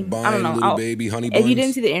Harden kept buying Little Baby honey buns? If you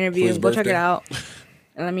didn't see the interview, go check birthday? it out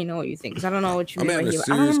and let me know what you think. Because I don't know what you mean. I'm having a I serious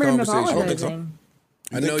don't remember him conversation. apologizing.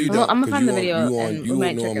 I know you don't. I'm gonna find the you video. will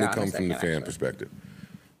normally come from the fan perspective.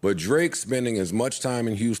 But Drake spending as much time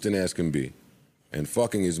in Houston as can be and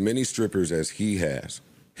fucking as many strippers as he has,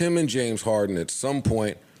 him and James Harden at some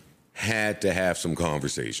point had to have some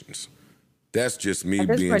conversations. That's just me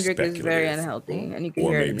being speculative. Drake is very unhealthy, and you can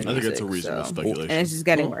hear it in the music. I think it's a reasonable speculation. And it's just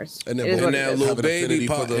getting worse. And that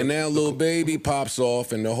little baby pops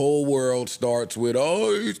off, and the whole world starts with,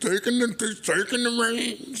 "Oh, he's taking the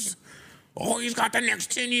reins. Oh, he's got the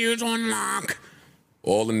next 10 years on lock."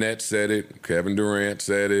 All the Nets said it. Kevin Durant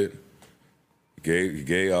said it. They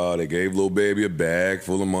gave Lil Baby a bag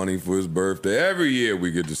full of money for his birthday. Every year we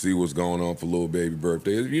get to see what's going on for Lil Baby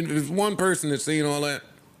birthday. There's one person that's seen all that.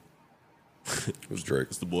 It was Drake.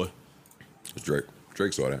 It's the boy. It was Drake.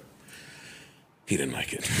 Drake saw that. He didn't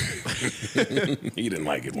like it. He didn't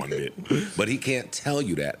like it one bit. But he can't tell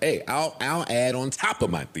you that. Hey, I'll add on top of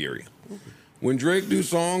my theory. When Drake do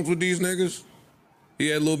songs with these niggas, he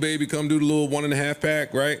had Lil Baby come do the little 1.5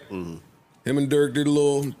 pack, right? Mm-hmm. Him and Dirk did the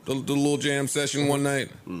little jam session one night.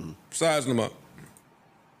 Mm-hmm. Sizing them up.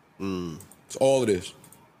 It's all it is.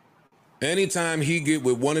 Anytime he get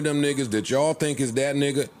with one of them niggas that y'all think is that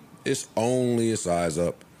nigga, it's only a size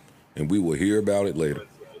up. And we will hear about it later.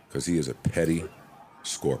 Because he is a petty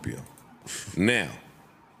Scorpio. Now,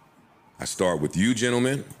 I start with you,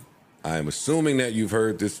 gentlemen. I am assuming that you've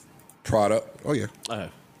heard this product. Oh, yeah. I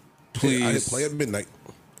have. Please. I did play at midnight.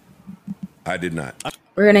 I did not.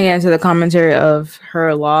 We're going to get into the commentary of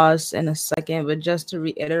her loss in a second, but just to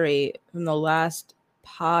reiterate from the last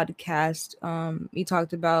podcast, we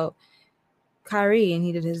talked about Kyrie and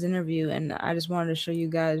he did his interview, and I just wanted to show you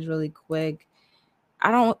guys really quick. I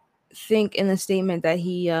don't think in the statement that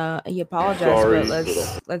he apologized,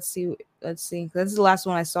 but let's see. This is the last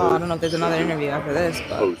one I saw. I don't know if there's another interview after this,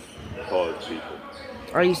 but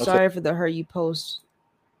Are you sorry for the hurt you post?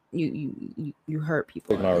 You hurt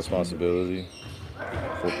people. Take my responsibility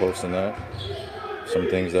for posting that. Some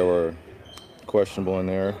things that were questionable in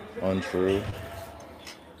there, untrue.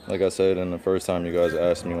 Like I said, and the first time you guys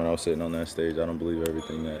asked me when I was sitting on that stage, I don't believe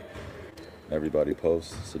everything that everybody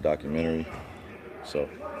posts. It's a documentary, so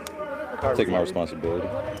I'm taking my responsibility.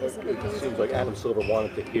 It seems like Adam Silver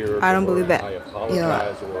wanted to hear. I don't believe that. I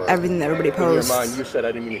apologize, or everything that everybody posts. In your mind, you said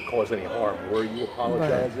I didn't mean to cause any harm. Were you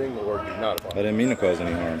apologizing, or did you not apologize? I didn't mean to cause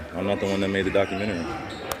any harm. I'm not the one that made the documentary.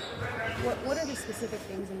 What are the specific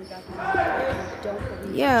things in the documentary that you don't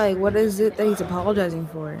believe? Yeah, like what is it that he's apologizing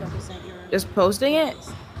for? Just posting it?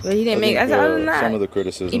 But he didn't make. Other than that, some of the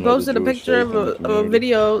criticism. He posted a picture of a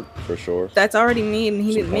video for sure. That's already made, and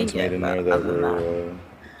he some didn't make it. Made in there that were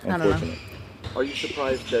unfortunate. Are you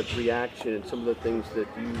surprised that reaction and some of the things that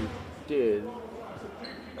you did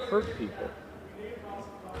hurt people?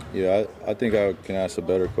 Yeah, I think I can ask a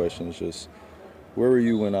better question. It's just, where were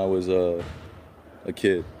you when I was a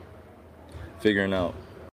kid, figuring out?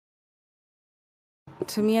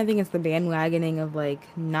 To me, I think it's the bandwagoning of like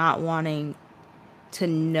not wanting to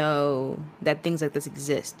know that things like this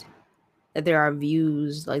exist, that there are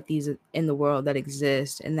views like these in the world that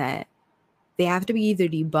exist, and that they have to be either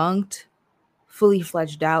debunked, fully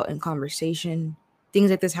fledged out in conversation. Things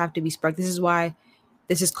like this have to be sparked. This is why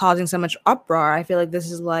this is causing so much uproar. I feel like this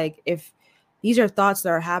is like, if these are thoughts that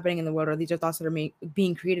are happening in the world, or these are thoughts that are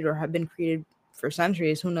being created or have been created for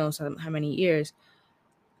centuries, who knows how many years,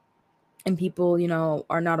 and people, you know,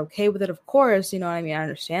 are not okay with it, of course, you know what I mean? I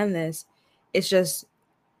understand this. It's just,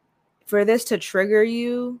 for this to trigger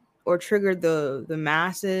you or trigger the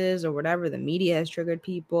masses or whatever, the media has triggered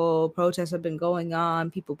people, protests have been going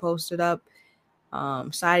on, people posted up,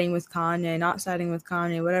 siding with Kanye, not siding with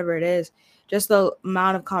Kanye, whatever it is. Just the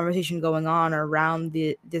amount of conversation going on around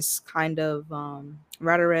this kind of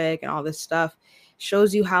rhetoric and all this stuff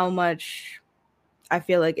shows you how much I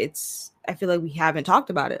feel like we haven't talked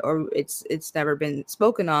about it, or it's never been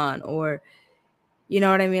spoken on, or you know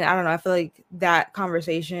what I mean? I don't know. I feel like that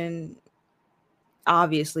conversation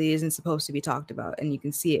obviously isn't supposed to be talked about, and you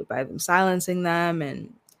can see it by them silencing them,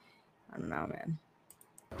 and I don't know, man.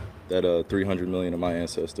 That 300 million of my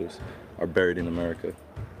ancestors are buried in America.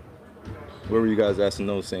 Where were you guys asking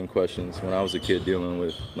those same questions when I was a kid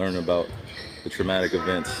learning about the traumatic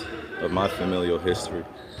events of my familial history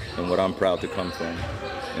and what I'm proud to come from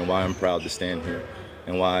and why I'm proud to stand here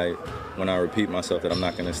and why when I repeat myself that I'm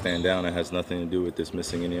not going to stand down, it has nothing to do with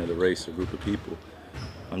dismissing any other race or group of people.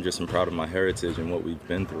 I'm just proud of my heritage and what we've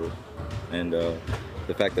been through. And the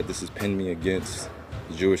fact that this has pinned me against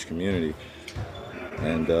the Jewish community.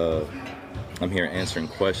 And I'm here answering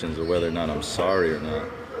questions of whether or not I'm sorry or not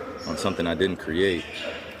on something I didn't create.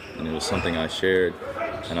 And it was something I shared.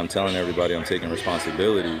 And I'm telling everybody I'm taking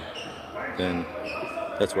responsibility. Then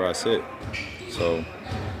that's where I sit. So,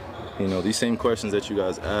 you know, these same questions that you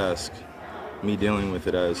guys ask, me dealing with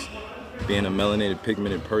it as being a melanated,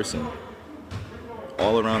 pigmented person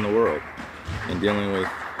all around the world and dealing with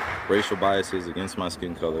racial biases against my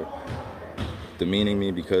skin color, demeaning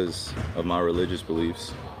me because of my religious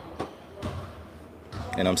beliefs,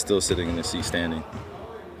 and I'm still sitting in the seat standing.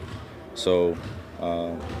 So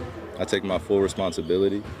I take my full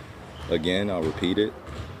responsibility. Again, I'll repeat it,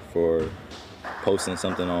 for posting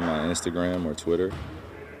something on my Instagram or Twitter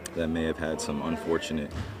that may have had some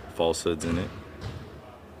unfortunate falsehoods in it.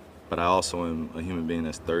 But I also am a human being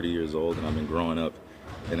that's 30 years old, and I've been growing up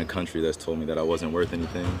in a country that's told me that I wasn't worth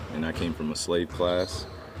anything, and I came from a slave class,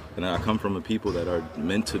 and I come from a people that are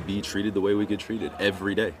meant to be treated the way we get treated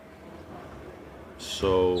every day.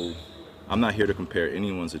 So I'm not here to compare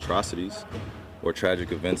anyone's atrocities or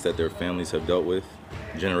tragic events that their families have dealt with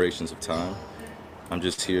generations of time. I'm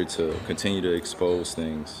just here to continue to expose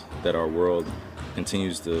things that our world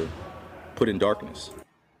continues to put in darkness.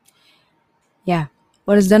 Yeah.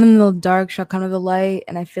 What is done in the dark shall come to the light.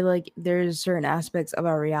 And I feel like there's certain aspects of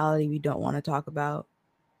our reality we don't want to talk about.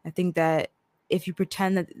 I think that if you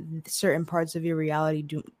pretend that certain parts of your reality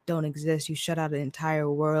don't exist, you shut out an entire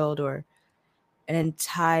world or an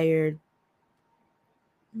entire,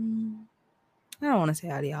 I don't want to say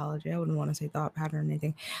ideology. I wouldn't want to say thought pattern or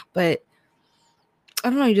anything, but I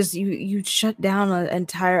don't know. You shut down an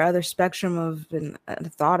entire other spectrum of a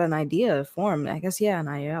thought, an idea, form. I guess, yeah, an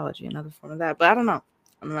ideology, another form of that. But I don't know.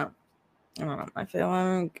 I feel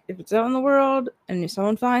like if it's out in the world and if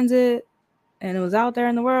someone finds it and it was out there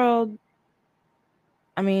in the world,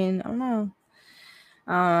 I mean, I don't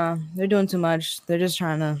know. They're doing too much. They're just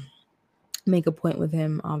trying to make a point with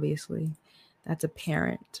him, obviously. That's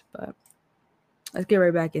apparent. But let's get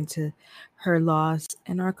right back into her loss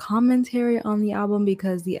and our commentary on the album,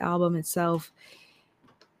 because the album itself,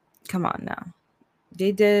 come on now,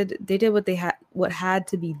 they did what had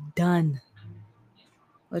to be done.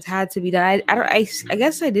 What had to be done. I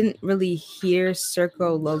guess I didn't really hear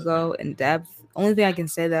Circo Logo in depth. Only thing I can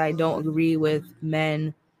say that I don't agree with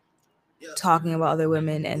men talking about other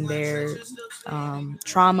women and their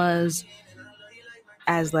traumas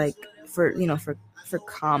as like for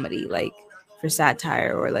comedy, like for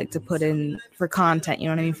satire, or like to put in for content, you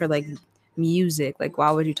know what I mean, for like music. Like, why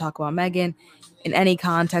would you talk about Megan in any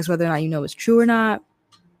context, whether or not you know it's true or not?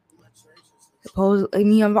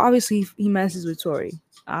 Obviously he messes with Tory,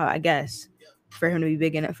 I guess, for him to be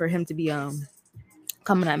big in it, for him to be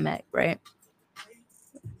coming at Meg, right?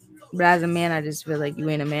 But as a man, I just feel like you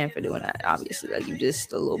ain't a man for doing that. Obviously, like, you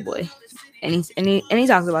just a little boy, and he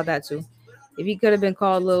talks about that too. If he could have been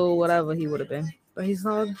called little whatever, he would have been. But he's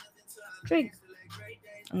called Drake.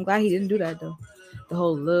 I'm glad he didn't do that though. The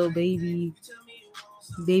whole little baby,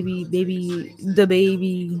 the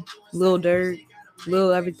baby, little dirt,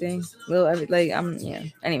 little everything, yeah.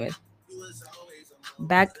 Anyways,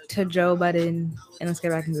 back to Joe Budden, and let's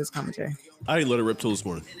get back into this commentary. I didn't let it rip till this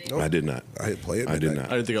morning. Nope. I did not. I hit play it. I did not.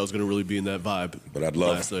 I didn't think I was going to really be in that vibe. But I'd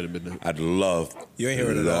love last night at midnight. I'd love. You ain't hear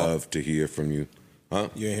it at all? Love to hear from you, huh?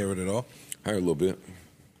 You ain't hear it at all? I heard a little bit.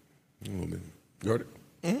 A little bit. You heard it?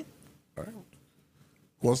 Mm-hmm. All right.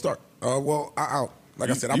 Who want to start? Well, I'll. Like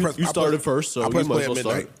I said, you started first, so I pressed you might play as at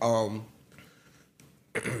well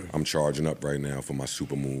midnight. I'm charging up right now for my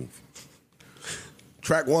super move.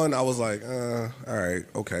 Track 1, I was like, all right,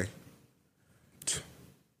 okay.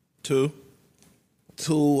 2,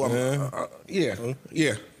 yeah.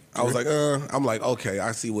 I was like, I'm like, okay,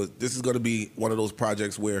 I see what this is going to be. One of those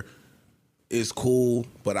projects where it's cool,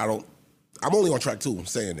 but I'm only on track 2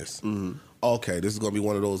 saying this. Mm-hmm. Okay, this is going to be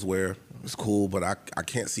one of those where it's cool, but I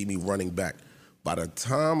can't see me running back. By the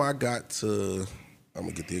time I got to, I'm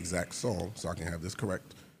going to get the exact song so I can have this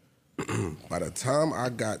correct. By the time I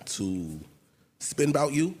got to Spin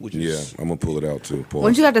About You, which is... I'm going to pull it out too. Pause.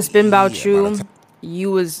 Once you got to Spin About You, you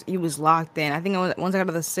was locked in. I think once I got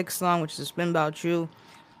to the 6th song, which is Spin About You,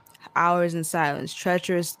 Hours in Silence,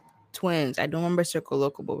 Treacherous Twins. I don't remember Circle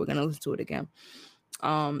Local, but we're going to listen to it again.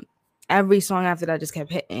 Every song after that just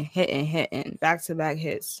kept hitting, back-to-back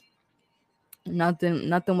hits. Nothing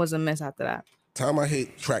was a miss after that. Time I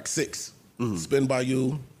hit track 6, Spin By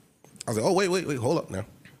You, I was like, oh, wait, hold up now.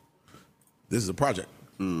 This is a project.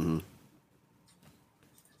 Mm-hmm.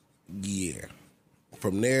 Yeah.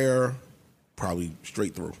 From there, probably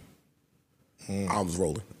straight through. I was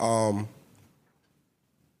rolling. I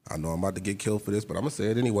know I'm about to get killed for this, but I'm going to say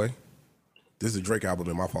it anyway. This is a Drake album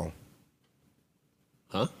in my phone.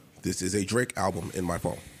 Huh? This is a Drake album in my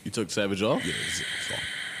phone. You took Savage off? Yeah, it's off.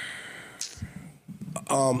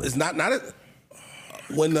 It's not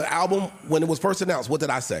when it was first announced, what did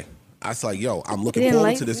I say? I was like, yo, I'm looking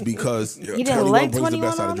forward to this because 21 brings the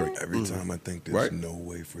best out of Drake. Every time I think there's no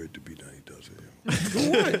way for it to be done, he does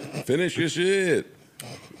it. Finish your shit.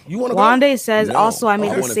 You want to Wande says, No. also, I made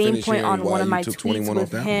I the wanna same finish point hearing on why one of you my took tweets 21 with off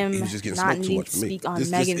that him He was just getting not smoked too needing much to for me. speak on This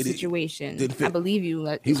Megan's idiot situation. didn't fit. I believe you.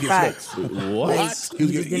 Like, He was it's getting facts. smoked. What? Like, he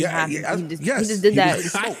just didn't have to. He just did that.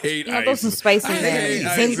 I hate Throw some Ice. spice in I there. hate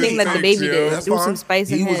Same Ice. thing that the Thanks, baby yo. did. That's Threw fine. some spice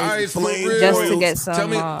in He was his Ice, for real. just to get some.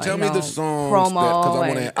 Tell me the songs promo because I want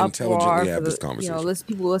and to intelligently uproar have for this the, conversation.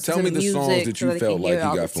 people listen Tell to me the the songs music that so you they felt can like hear you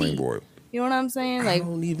all got the flame tea. broiled. You know what I'm saying? I Like,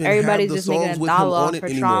 don't even everybody's have the just making songs a with him dollar on it for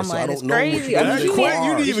anymore, trauma, so I and don't it's know crazy. which I mean, ones you they can't- are.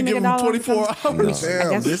 You didn't even give him 24 hours.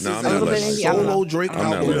 Fam, this is I'm not a letting Ice do that. solo Drake I'm not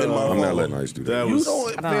album in letting- my I'm phone. not letting Ice do that. That You was-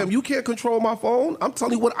 don't, fam, you can't control my phone. I'm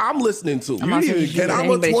telling you what I'm listening to. I'm not saying you And I'm a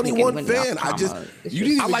anybody should get 21 winning off fan. I trauma. just, It's You just- didn't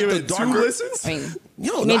I even like give the it 2 darker. listens? I mean, Yo,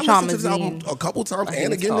 he I made listened to this Traumazine. album a couple times I think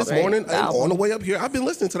and it's again called, this right? morning The and album. on the way up here. I've been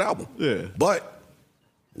listening to the album. Yeah. But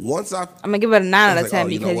once I'm gonna give it a 9 out I of was 10 like, oh,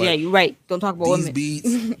 you know because what? you're right. Don't talk about these women. beats,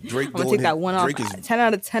 Drake I'm gonna doing take that it. one off. Drake is 10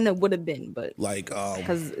 out of 10 it would have been, but like,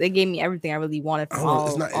 because they gave me everything I really wanted I from don't know,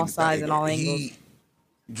 it's not all sides and all angles.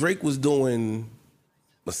 Drake was doing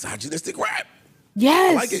misogynistic rap.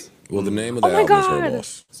 Yes. I like it. Well, the name of the Oh my album is Her god!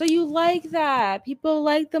 Loss. So you like that? People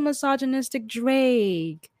like the misogynistic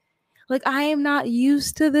Drake. Like, I am not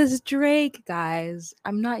used to this Drake, guys.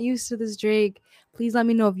 I'm not used to this Drake. Please let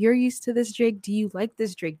me know if you're used to this Drake. Do you like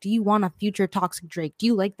this Drake? Do you want a future toxic Drake? Do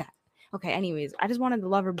you like that? Okay, anyways, I just wanted the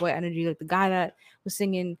lover boy energy, like the guy that was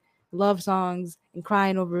singing love songs and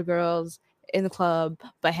crying over girls in the club.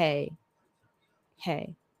 But hey,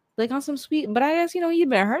 like on some sweet. But I guess, you've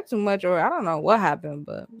been hurt too much, or I don't know what happened.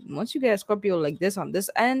 But once you get a Scorpio like this on this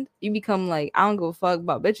end, you become like, I don't give a fuck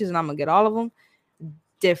about bitches and I'm gonna get all of them.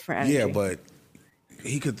 Different energy. Yeah, but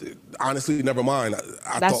he could honestly never mind.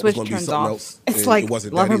 I That's thought it was what going to be turns something off. else. It's and like it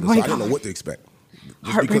wasn't Love that and either. So I Boycott. didn't know what to expect.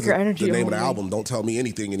 Just Heartbreaker because of energy the name of the only. album don't tell me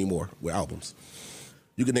anything anymore with albums.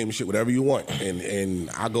 You can name the shit whatever you want, and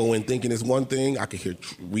I go in thinking it's one thing. I can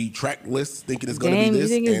read track lists thinking it's going to be Damn, this. you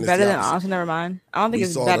think and it's better the than opposite. Honestly Never Mind? I don't think We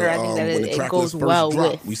it's saw better. the, I think that when the it track goes list first well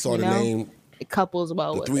dropped, with. we saw you the know? name, It couples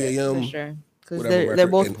well the with 3 it, a.m. for sure. Because whatever they're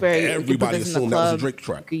record, both and very. everybody you can put this in the assumed that was a club, Drake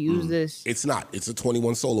track. You could use this. It's not. It's a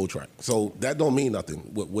 21 solo track. So that don't mean nothing.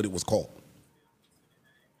 What it was called.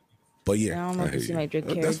 But yeah, I don't know if you see my Drake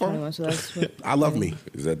That's carry fine. 21, so that's what. I love me.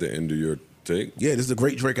 Is that the end of your take? Yeah, this is a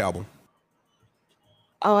great Drake album.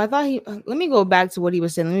 Oh, I thought he. Let me go back to what he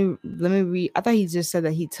was saying. Let me read. I thought he just said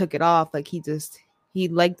that he took it off. Like he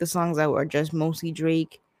liked the songs that were just mostly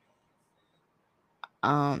Drake.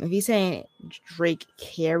 If he's saying Drake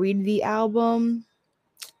carried the album,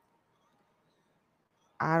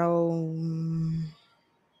 I don't.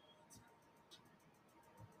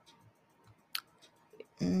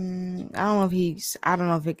 I don't know if he's. I don't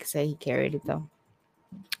know if it could say he carried it though.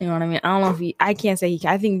 You know what I mean? I don't know if he. I can't say he.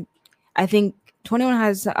 I think 21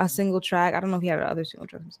 has a single track. I don't know if he had other single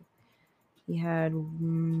tracks. He had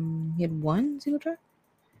one single track.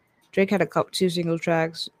 Drake had two single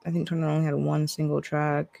tracks. I think 21 only had one single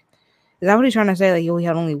track. Is that what he's trying to say? Like, he only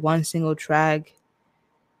had one single track.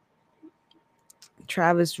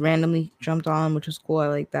 Travis randomly jumped on, which was cool. I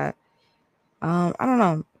like that. I don't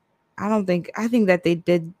know. I think that they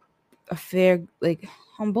did a fair, like,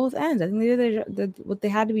 on both ends. I think they did what they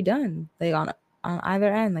had to be done. Like, on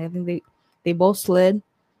either end. Like, I think they both slid.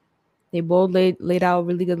 They both laid out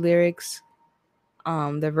really good lyrics.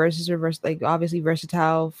 Their verses were like obviously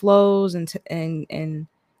versatile flows and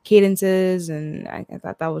cadences, and I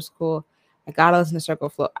thought that was cool. I gotta listen to Circle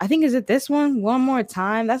Flow. I think is it this one more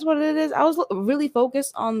time. That's what it is. I was really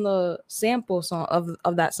focused on the sample song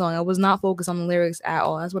of that song. I was not focused on the lyrics at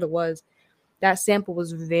all. That's what it was. That sample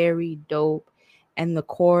was very dope, and the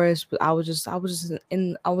chorus. I was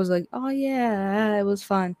like, oh yeah, it was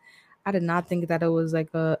fun. I did not think that it was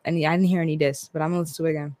like I didn't hear any diss, but I'm gonna listen to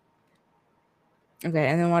it again. Okay,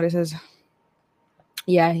 and then what it says,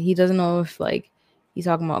 yeah, he doesn't know if like he's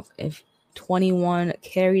talking about if 21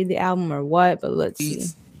 carried the album or what, but let's see.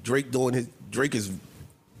 Drake is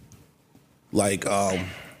like I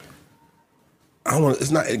don't want.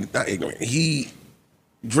 It's not ignorant.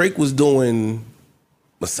 Drake was doing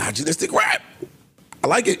misogynistic rap. I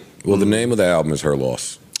like it. Well, the name of the album is Her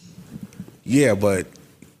Loss. Yeah, but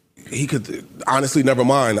he could honestly never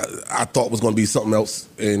mind. I thought it was going to be something else,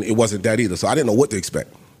 and it wasn't that either. So I didn't know what to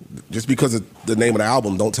expect. Just because of the name of the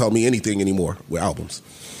album don't tell me anything anymore with albums.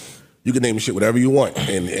 You can name the shit whatever you want,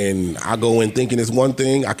 and I go in thinking it's one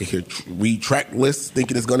thing. I can read track lists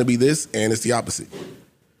thinking it's going to be this, and it's the opposite.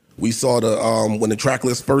 We saw when the track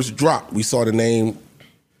list first dropped, we saw the name,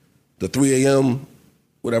 the 3 a.m.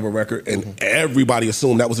 whatever record, and everybody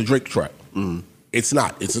assumed that was a Drake track. Mm-hmm. It's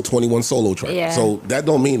not. It's a 21 solo track. Yeah. So that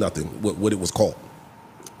don't mean nothing, what it was called.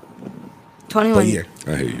 21. But yeah.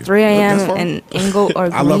 I hate you. 3 a.m. and Ingle or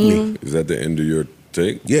Green. I love me. Is that the end of your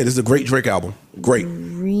take? Yeah, this is a great Drake album. Great.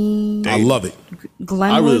 Green. I love it.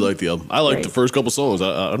 I really like the album. I like the first couple songs.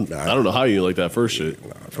 I don't know how you like that first shit.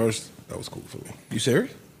 First, that was cool for me. You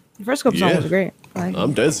serious? The first couple songs was great.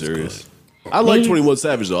 I'm dead serious. I like 21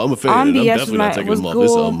 Savage though. I'm a fan. I'm BS definitely not taking him off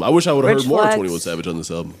this album. I wish I would have heard more of 21 Savage on this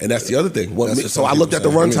album. And that's the other thing. That's So I looked at the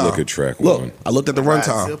Let me runtime. look at track one. I looked at the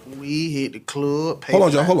runtime. We hit the club. Hold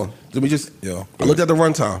on, John. Hold on. Let me just. I looked at the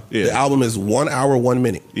runtime. Yeah. The album is 1 hour, 1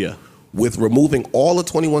 minute. Yeah. With removing all of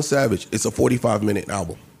 21 Savage, it's a 45-minute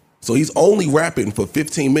album. So he's only rapping for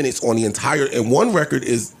 15 minutes on the entire, and one record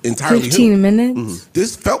is entirely 15 him. minutes? Mm-hmm.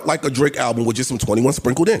 This felt like a Drake album with just some 21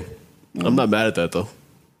 sprinkled in. I'm not mad at that though.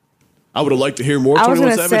 I would have liked to hear more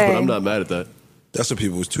 21 Savage, but I'm not mad at that. That's what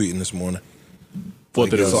people was tweeting this morning.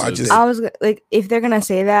 I was like, if they're gonna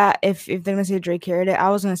say that, if they're gonna say Drake carried it, I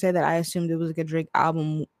was gonna say that I assumed it was like a Drake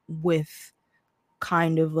album with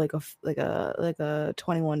kind of like a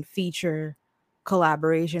 21 feature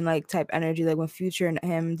collaboration like type energy. Like when Future and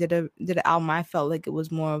him did an album, I felt like it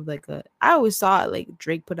was more of like I always saw it like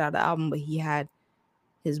Drake put out an album, but he had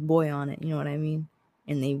his boy on it. You know what I mean?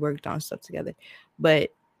 And they worked on stuff together.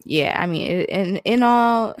 But yeah, I mean, in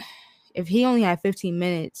all, if he only had 15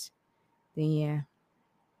 minutes, then yeah.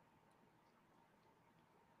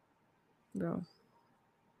 Bro.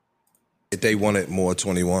 If they wanted more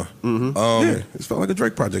 21. Mm-hmm. Yeah, it felt like a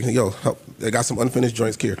Drake project. Yo, they got some unfinished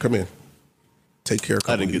joints here. Come in. Take care of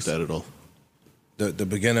I didn't get that at all. The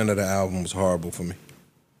beginning of the album was horrible for me.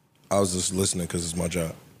 I was just listening because it's my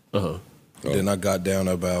job. Uh-huh. Then I got down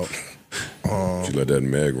about... you let that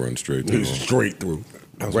mag run straight through. Straight through.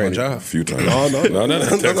 That was my job. A few times. No.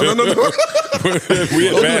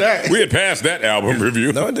 We had passed that album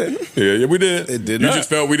review. No, it didn't. Yeah, we did. It did You not. just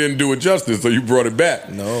felt we didn't do it justice, so you brought it back.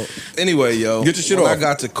 No. Anyway, yo. Get your shit when off. I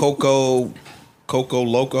got to Coco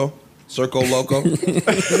Loco, Circo Loco. Whatever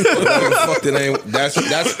the fuck the name.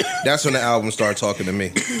 That's when the album started talking to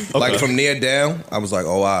me. Like from there down, I was like,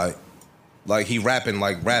 oh, all right. Like he rapping.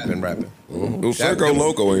 Mm-hmm. Well, Circo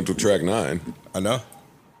Loco ain't to track 9. I know.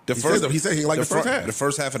 He said he liked the first half. The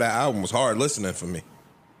first half of that album was hard listening for me.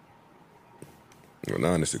 Well,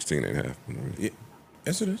 9 to 16 ain't half. Yeah.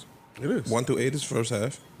 Yes, it is. It is. 1 through 8 is first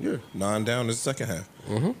half. Yeah. 9 down is the second half.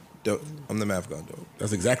 Mm-hmm. I'm the math god, though.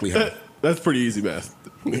 That's exactly how. That's pretty easy math.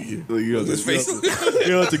 You don't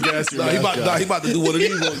have to gas your math. He about to do what it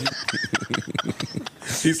is on you.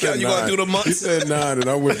 He said you 9. gonna do the months? He said 9, and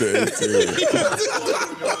I went to 18.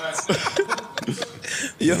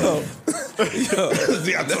 Yo,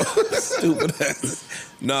 stupid ass.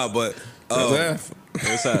 Nah, but half.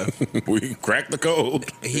 We cracked the code.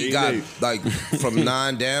 He got like from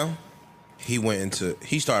 9 down. He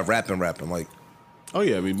started rapping like. Oh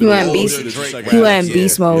yeah, I mean, He went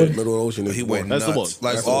beast mode. Middle Ocean. He went That's nuts. the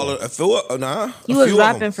one. Like all of He was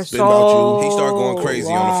rapping for so He started going crazy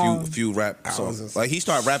long. on a few rap songs. Like he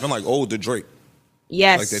started rapping like older Drake.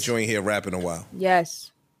 Yes. Like that you ain't hear rapping in a while.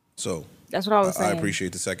 Yes. So that's what I was saying. I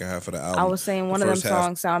appreciate the second half of the album. I was saying one of them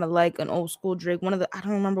songs sounded like an old school Drake. I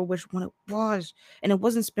don't remember which one it was. And it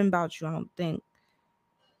wasn't Spin About You, I don't think.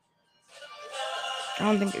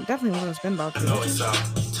 It definitely wasn't Spin About You.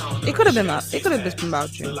 It could have been that. It could have been Spin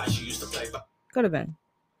About You. Could have been.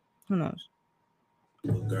 Who knows?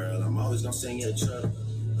 Girl, I'm always gonna sing your truck.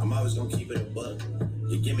 I'm always gonna keep it a buck.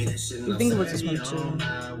 You give me that shit. I think it was this one too.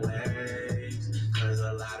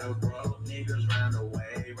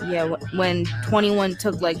 Yeah, when 21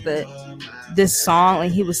 took like this song,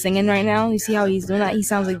 like he was singing right now. You see how he's doing that? He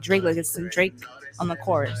sounds like Drake, like it's Drake on the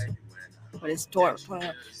chorus. But it's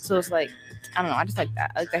 21. So it's like, I don't know. I just like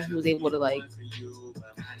that. I like that he was able to like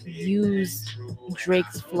use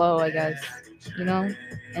Drake's flow, I guess, you know,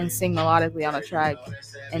 and sing melodically on a track,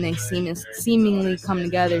 and they seemingly come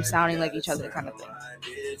together, sounding like each other, kind of thing.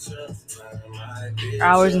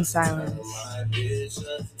 Hours in Silence.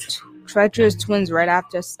 Treacherous Twins right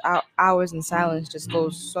after Hours in Silence just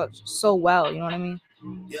goes so well. You know what I mean?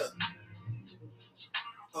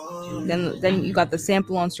 Then you got the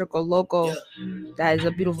sample on Circo Loco. That is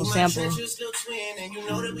a beautiful sample. I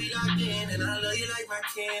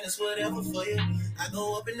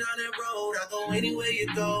go up and down that road. I go anywhere you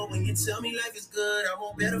go. When you tell me life is good, I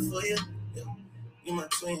want better for you. You my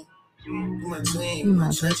twin. You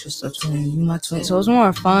my treacherous twin. You my twin. So it's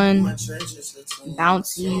more fun,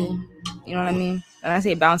 bouncy. You know what I mean? When I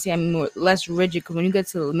say bouncy, I mean more, less rigid. Because when you get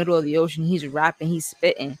to the middle of the ocean, he's rapping, he's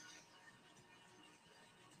spitting.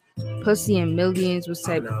 Pussy and Millions was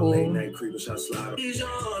type cool.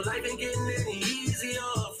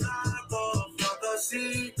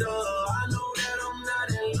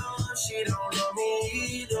 She don't love me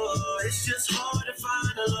either. It's just hard to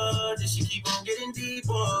find a love that she keep on getting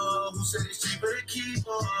deeper. Who said it's cheaper to keep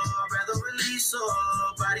her? Rather release her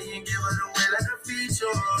body and give her away like a feature.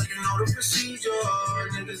 You know the procedure.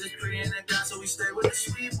 Niggas is pretty in the guy, so we stay with the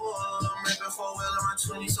sweeper. I'm rapping for well in my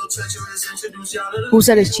 20s, so treacherous. Introduce y'all to the Who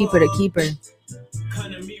said it's cheaper to keep her?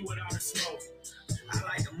 Come to me without a smoke. I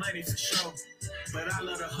like the money for sure, but I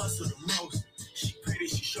love the hustle the most. She pretty,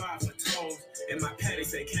 she sharp for toes. And my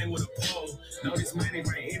panties, they came with a pole. Know this money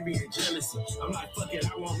bring envy and jealousy. I'm like, fuck it,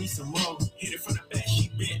 I want me some more. Hit it from the back, she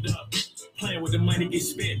bent up. Playing with the money, get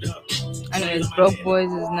spent up. I know it's Broke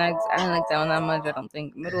Boys is next. I didn't like that one that much, I don't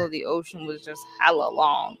think. Middle of the Ocean was just hella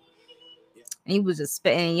long. And he was just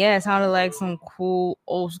spitting. Yeah, it sounded like some cool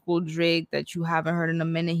old school Drake that you haven't heard in a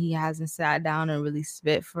minute. He hasn't sat down and really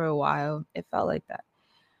spit for a while. It felt like that.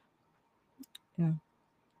 Yeah.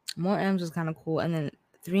 More M's was kind of cool. And then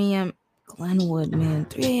 3 a.m. Glenwood, man.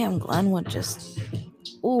 3 a.m. Glenwood just...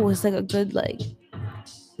 Ooh, it's like a good, like...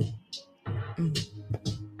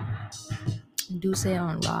 Do say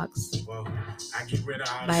on rocks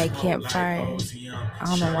by a campfire. I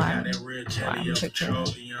don't know why I'm picturing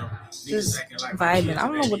just vibing. I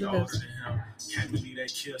don't know what it is. Can't believe that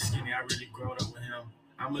kill skinny. I really growed up with him.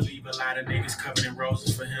 I'ma leave a lot of niggas covered in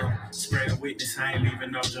roses for him. Spread a witness, I ain't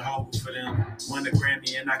leaving no Jehovah for them. Won the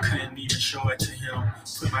Grammy and I couldn't even show it to him.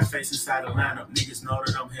 Put my face inside the lineup, niggas know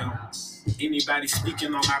that I'm him. Anybody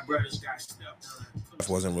speaking on my brothers got stepped on.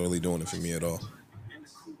 I wasn't really doing it for me at all.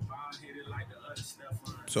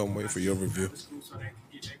 So I'm waiting for your review.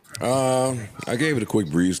 I gave it a quick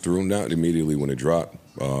breeze through, not immediately when it dropped,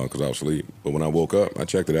 because I was asleep. But when I woke up, I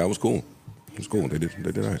checked it out. It was cool. It was cool. They did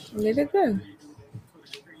all right. They did good.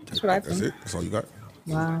 That's what I That's think. it? That's all you got?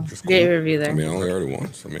 Wow. That's cool. Great review there. I mean, I only heard it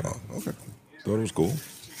once. I mean, Okay. thought it was cool.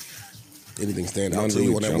 Anything stand out Nothing to really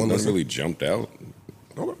you on that one nothing listen? really jumped out.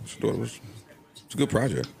 Okay. Just thought it's a good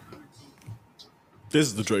project. This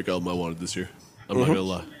is the Drake album I wanted this year. I'm not gonna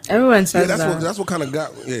lie. Everyone says Yeah, that. that's what kind of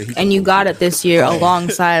got. Yeah, And you got it this year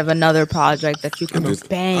alongside of another project that you can just-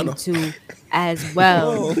 bang to as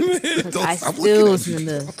well. 'Cause I still listen to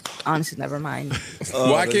the. Honestly, never mind.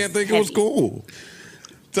 Why I can't think it was cool?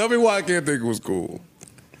 Tell me why I can't think it was cool.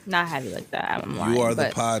 Not heavy like that. I'm lying, You are the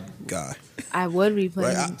but pod guy. I would be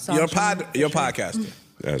playing Right? songs. You're a from- podcaster.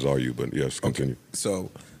 As are you, but yes, continue.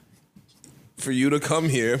 So for you to come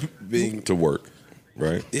here being To work,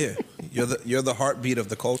 right? yeah, you're the heartbeat of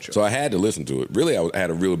the culture. So I had to listen to it. Really, I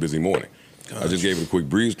had a real busy morning. I just gave it a quick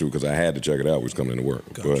breeze through because I had to check it out. We was coming into work.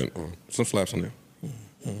 But some slaps on there.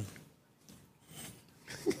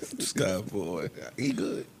 This guy, boy, he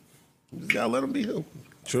good. You just gotta let him be him.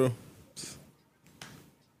 True.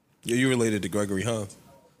 Yeah, you related to Gregory, huh?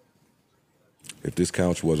 If this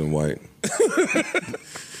couch wasn't white,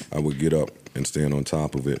 I would get up and stand on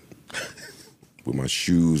top of it with my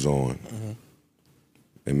shoes on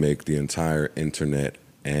and make the entire internet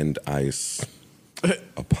and ICE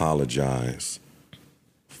apologize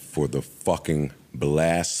for the fucking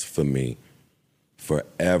blasphemy for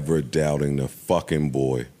ever doubting the fucking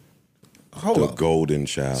boy, the golden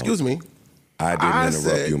child. Excuse me. I didn't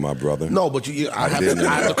interrupt you, my brother. No, but I have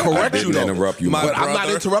to correct you, though. I didn't interrupt you, But I'm not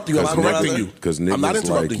interrupting you. I'm correcting you. Because I'm not niggas like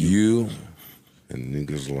interrupting you and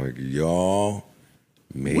niggas like y'all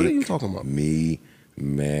make What are you talking about? me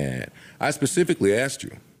mad. I specifically asked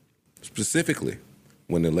you,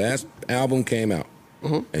 when the last album came out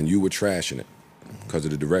and you were trashing it because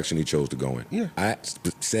of the direction he chose to go in. Yeah. I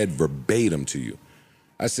said verbatim to you.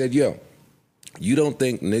 I said, yo, you don't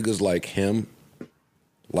think niggas like him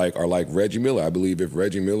are like Reggie Miller? I believe if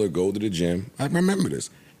Reggie Miller go to the gym, I remember this,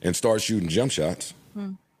 and start shooting jump shots,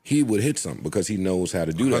 he would hit something because he knows how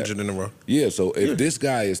to do that. 100 in a row. Yeah, so if this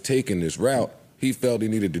guy is taking this route, he felt he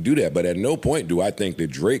needed to do that. But at no point do I think that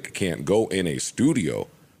Drake can't go in a studio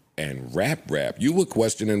and rap. You were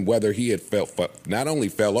questioning whether he had not only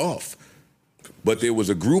fell off, but there was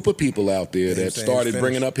a group of people out there that started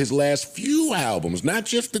bringing up his last few albums, not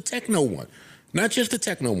just the techno one.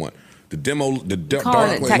 The demo, the Dark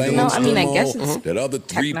it techno? I mean, I guess it's that other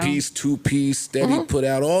techno. 3-piece, 2-piece that he put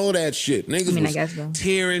out, all that shit. Niggas I guess so. was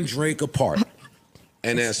tearing Drake apart.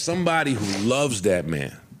 And as somebody who loves that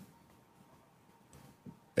man,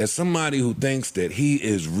 as somebody who thinks that he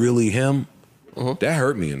is really him, that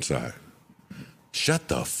hurt me inside. Shut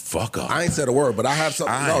the fuck up. I ain't said a word, but I have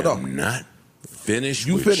something. I am not finished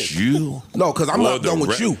with finished. you. No, because I'm not done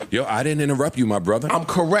with you. Yo, I didn't interrupt you, my brother. I'm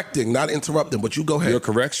correcting, not interrupting, but you go ahead. Your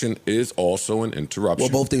correction is also an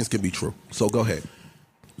interruption. Well, both things can be true, so go ahead.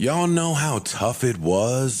 Y'all know how tough it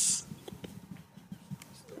was?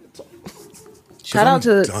 Shout out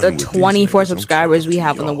to the 24 subscribers we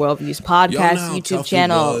have on the World Views podcast YouTube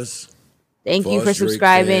channel. Thank you for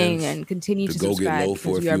subscribing and continue to subscribe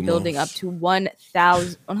because we are building up to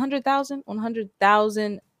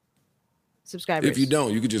 100,000 subscribers. If you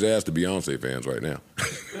don't, you could just ask the Beyonce fans right now.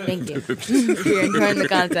 Thank you. If you're enjoying the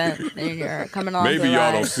content and you're coming on, Maybe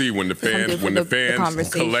y'all don't see when the fans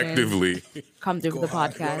conversation, collectively come through the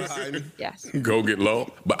podcast. Yes. go get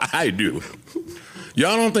low, but I do.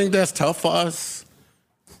 Y'all don't think that's tough for us?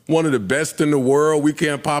 One of the best in the world, we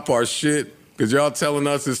can't pop our shit because y'all telling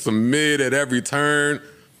us it's some mid at every turn.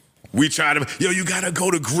 We try to, you gotta go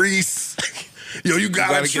to Greece. You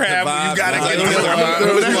gotta travel. You gotta get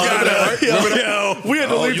we had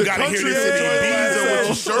to leave the gotta country. hear this in Ibiza with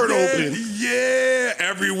your shirt open. Yeah,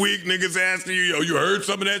 every week niggas asking you, you heard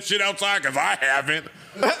some of that shit outside? Because I haven't.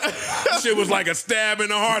 Shit was like a stab in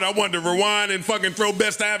the heart. I wanted to rewind and fucking throw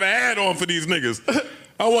Best I Ever Had on for these niggas.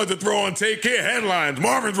 I wanted to throw on Take Care headlines,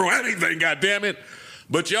 Marvin's Room, anything, goddammit.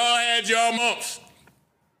 But y'all had y'all months.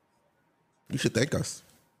 You should thank us.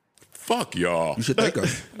 Fuck y'all. You should thank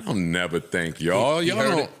us. I'll never thank y'all. Y'all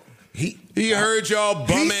don't. He heard y'all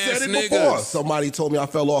bum he ass said it niggas. before. Somebody told me I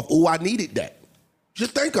fell off. Ooh, I needed that. You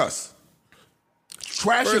should thank us.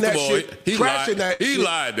 Trashing First that of all, shit. he Trashing lied. that He shit.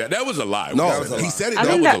 lied. That was a lie. No, That was a lie. he said it. I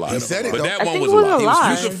That think was that- a lie. He said it. But though. that I one think was it a was a lie.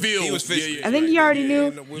 lie. You could feel. He was fishing. I think he already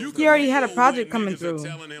knew. He already had a project coming through.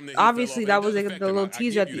 Obviously, that was like the little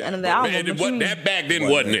teaser at the end of the album. Man, What you mean? that back then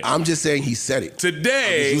wasn't it. I'm just saying he said it.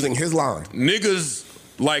 Today, He's using his line. niggas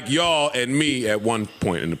like y'all and me at one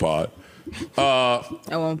point in the pod.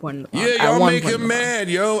 At one point in the pod. Yeah, At y'all one make point him in the pod. mad,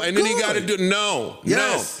 yo. And then he Good. got to do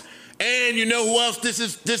Yes. no. And you know who else this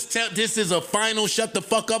is a final shut the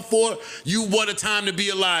fuck up for? You What a Time to Be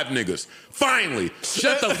Alive niggas. Finally,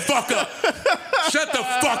 shut the fuck up. Shut the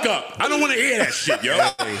fuck up. I don't want to hear that shit, yo.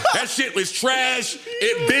 That shit was trash.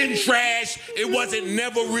 It been trash. It wasn't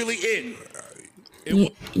never really it.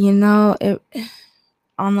 You know,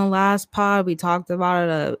 on the last pod, we talked about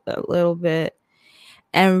it a little bit.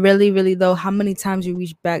 And really, really, though, how many times you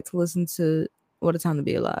reach back to listen to What a Time to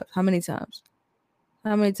Be Alive? How many times?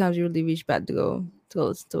 How many times you really reach back to go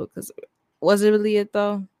listen to it? Because was it really it,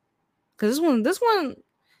 though? Because this one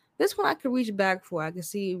I could reach back for. I could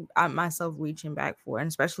see myself reaching back for. And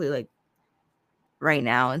especially, like, right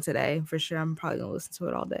now and today, for sure, I'm probably going to listen to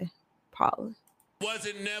it all day. Probably.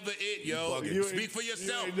 Wasn't never it, yo. Speak for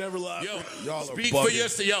yourself. You ain't never lied. Yo, Y'all speak are for bugging.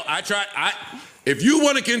 yourself. Yo, if you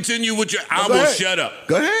want to continue with your, I will shut up.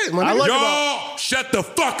 Go ahead, man. Y'all, shut the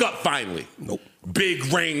fuck up finally. Nope. Big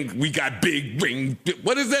ring. We got big ring.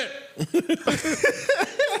 What is that?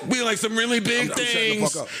 We like some really big I'm shutting the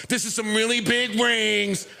things. fuck up. This is some really big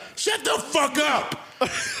rings. Shut the fuck up.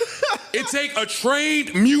 It take a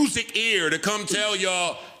trained music ear to come tell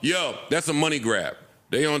y'all, yo, that's a money grab.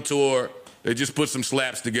 They on tour. They just put some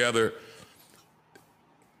slaps together.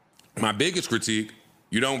 My biggest critique,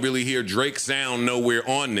 you don't really hear Drake's sound nowhere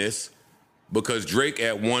on this because Drake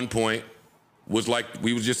at one point was like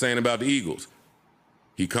we was just saying about the Eagles.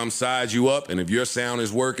 He comes size you up, and if your sound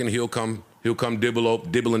is working, he'll come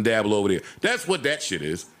dibble and dabble over there. That's what that shit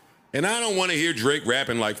is. And I don't want to hear Drake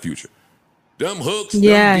rapping like Future. Them hooks,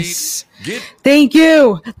 Yes. them beats. Thank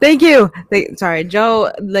you. Sorry,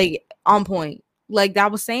 Joe, like, on point. Like,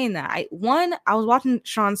 that was saying that. I was watching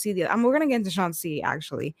Sean C. we're gonna get into Sean C.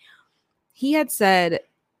 actually. He had said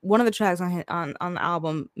one of the tracks on the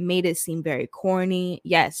album made it seem very corny.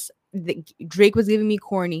 Yes, Drake was giving me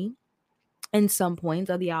corny in some points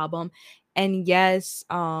of the album, and yes,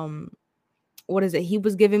 what is it? He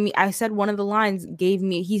was giving me. I said one of the lines gave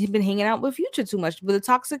me. He's been hanging out with Future too much, with the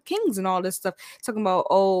Toxic Kings and all this stuff. Talking about,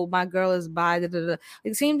 oh, my girl is bi. Da, da, da.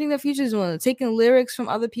 Like, same thing that Future's doing, taking lyrics from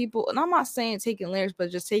other people. And I'm not saying taking lyrics,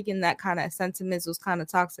 but just taking that kind of sentiments, those kind of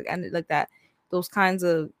toxic and like that, those kinds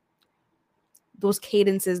of those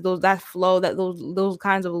cadences, that flow, those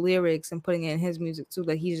kinds of lyrics, and putting it in his music too.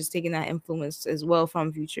 Like, he's just taking that influence as well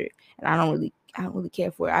from Future. And I don't really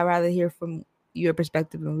care for it. I'd rather hear from your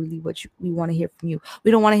perspective and really what we want to hear from you.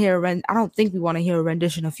 We don't want to hear I don't think we want to hear a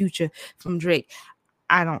rendition of Future from Drake.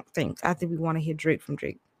 I think we want to hear Drake from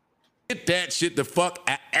Drake. Get that shit the fuck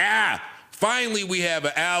out. Finally, we have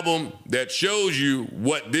an album that shows you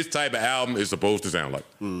what this type of album is supposed to sound like.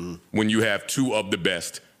 When you have two of the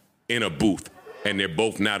best in a booth and they're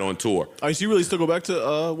both not on tour. So you really still go back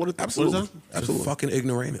to what is that? Absolutely. Fucking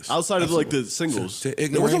ignoramus. Outside of like the singles.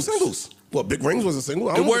 There was no singles. Well, Big Rings was a single.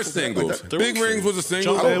 There were singles. Big Rings was a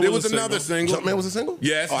single. There was another single. Jumpman was a single?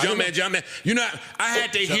 Yes, Jumpman. You know, I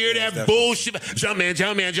had to hear that bullshit.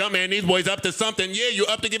 Jumpman. These boys up to something. Yeah, you're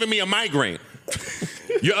up to giving me a migraine.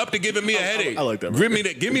 You're up to giving me a headache. I like that. Give me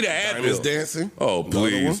the Advil. Diamonds dancing. Oh,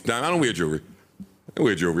 please. I don't wear jewelry. I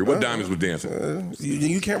wear jewelry. What diamonds was dancing?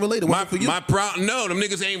 You can't relate to No, them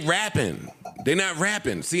niggas ain't rapping. They're not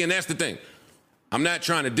rapping. See, and that's the thing. I'm not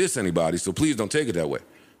trying to diss anybody, so please don't take it that way.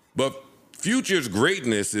 But Future's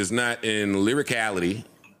greatness is not in lyricality.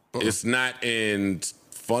 It's not in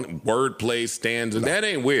fun wordplay stands. And that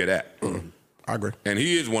ain't where that. I agree. And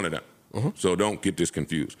he is one of them. So don't get this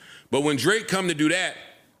confused. But when Drake come to do that,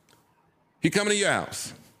 he coming to your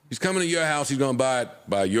house. He's coming to your house. He's going to abide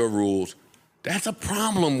by your rules. That's a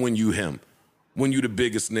problem when you the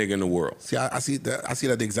biggest nigga in the world. See, I see that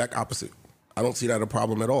the exact opposite. I don't see that a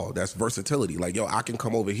problem at all. That's versatility. Like, yo, I can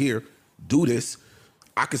come over here, do this.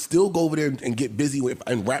 I could still go over there and get busy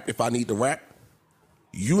and rap if I need to rap.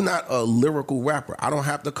 You're not a lyrical rapper. I don't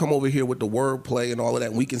have to come over here with the wordplay and all of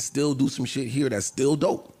that. We can still do some shit here that's still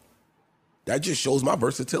dope. That just shows my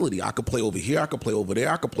versatility. I could play over here. I could play over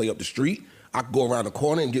there. I could play up the street. I could go around the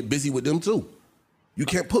corner and get busy with them too. You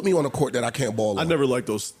can't put me on a court that I can't ball on. I never liked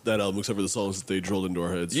that album except for the songs that they drilled into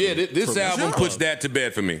our heads. Yeah, this album puts that to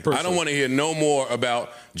bed for me. Personally. I don't want to hear no more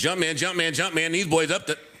about Jumpman, these boys up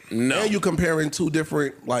to... No. And you comparing two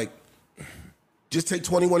different, like, just take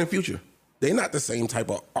 21 and Future. They're not the same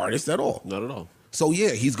type of artist at all. Not at all. So, yeah,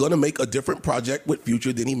 he's going to make a different project with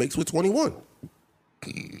Future than he makes with 21.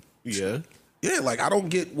 Yeah. Yeah, like, I don't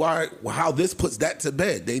get how this puts that to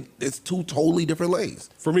bed. It's two totally different lanes.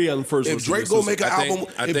 For me, on the first if Drake gonna make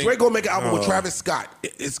an album with Travis Scott,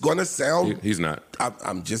 it's gonna sound. He's not.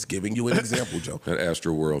 I'm just giving you an example, Joe. That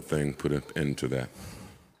Astro World thing put an end to that.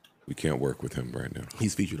 We can't work with him right now.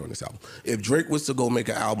 He's featured on this album. If Drake was to go make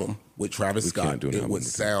an album with Travis Scott, it would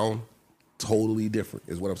sound totally different,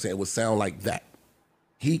 is what I'm saying. It would sound like that.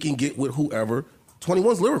 He can get with whoever.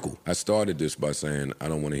 21's lyrical. I started this by saying I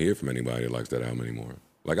don't want to hear from anybody that likes that album anymore.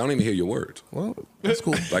 Like, I don't even hear your words. Well, that's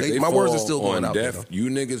cool. Like, My words are still going out deaf. there, You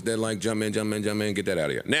niggas that like jump in, get that out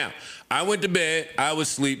of here. Now, I went to bed. I was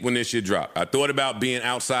asleep when this shit dropped. I thought about being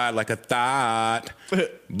outside like a thought,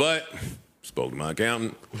 but spoke to my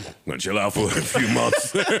accountant. I'm gonna chill out for a few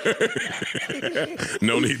months.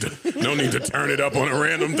 No need to turn it up on a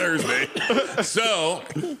random Thursday. So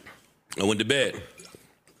I went to bed.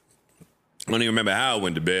 I don't even remember how I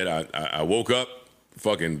went to bed. I woke up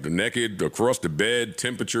fucking naked across the bed,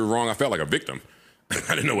 temperature wrong. I felt like a victim.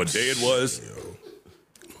 I didn't know what day it was.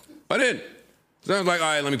 I didn't. So I was like, all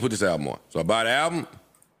right, let me put this album on. So I bought the album.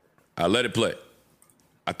 I let it play.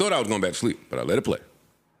 I thought I was going back to sleep, but I let it play.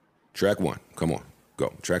 Track 1, come on,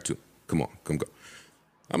 go. Track 2, come on, come go.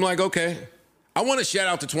 I'm like, okay. I want to shout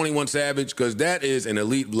out to 21 Savage because that is an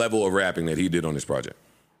elite level of rapping that he did on this project.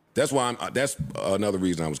 That's why that's another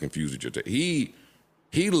reason I was confused with your take. He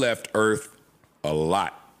left Earth a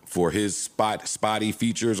lot for his spotty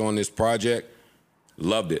features on this project.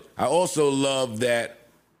 Loved it. I also love that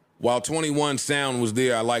while 21's sound was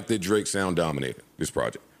there, I liked that Drake's sound dominated this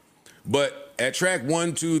project. But at track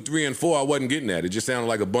 1, 2, 3, and 4, I wasn't getting that. It just sounded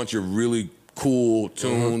like a bunch of really cool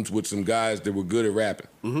tunes with some guys that were good at rapping.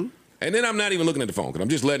 And then I'm not even looking at the phone because I'm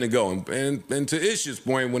just letting it go. And to Ish's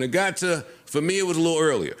point, when it got to, for me, it was a little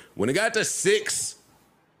earlier. When it got to 6,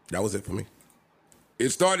 that was it for me. It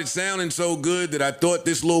started sounding so good that I thought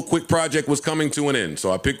this little quick project was coming to an end.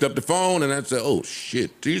 So I picked up the phone and I said, oh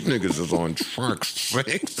shit, these niggas is on track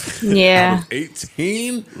 6. Yeah. I was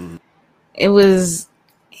 18. It was,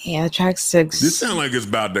 track 6. This sounds like it's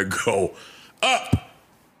about to go up.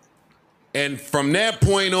 And from that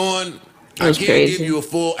point on, I can't give you a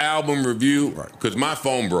full album review because my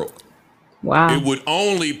phone broke. Wow. It would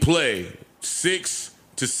only play 6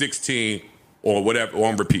 to 16 or whatever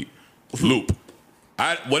on repeat. Loop.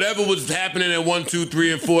 Whatever was happening at 1, 2,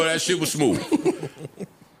 3, and 4, that shit was smooth.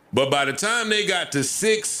 But by the time they got to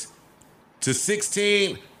 6 to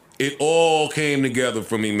 16, it all came together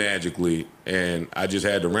for me magically, and I just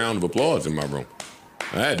had the round of applause in my room.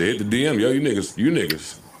 I had to hit the DM, yo,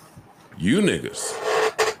 you niggas.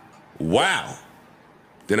 Wow.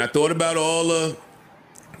 Then I thought about all the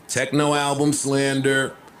techno album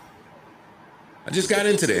slander. I just got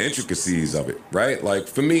into the intricacies of it, right? Like,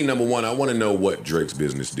 for me, number one, I want to know what Drake's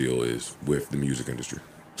business deal is with the music industry.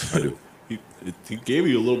 I do. He gave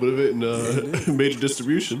you a little bit of it in major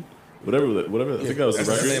distribution. Whatever. I think that was the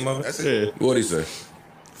record. The name of it. That's it. What'd he say?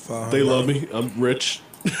 They love me. I'm rich.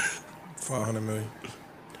 500 million.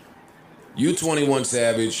 You 21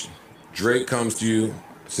 Savage, Drake comes to you,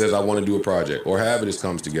 says, I want to do a project, or however this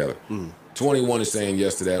comes together. 21 is saying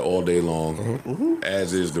yes to that all day long,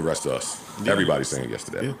 as is the rest of us. Yeah. Everybody's saying yes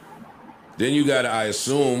to that. Yeah. Then you got to, I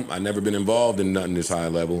assume, I've never been involved in nothing this high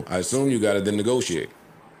level, I assume you got to then negotiate.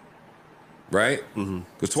 Right?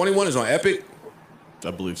 Because 21 is on Epic.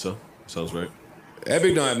 I believe so. Sounds right.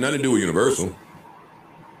 Epic don't have nothing to do with Universal.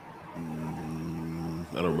 I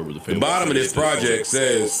don't remember the bottom of this project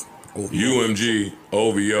says UMG,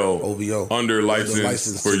 OVO, under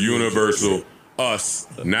license for Universal, us,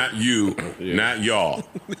 not you, not y'all.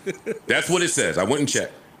 That's what it says. I went and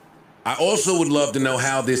checked. I also would love to know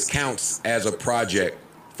how this counts as a project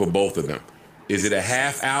for both of them. Is it a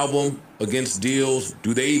half album against deals?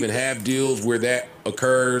 Do they even have deals where that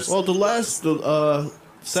occurs? Well, the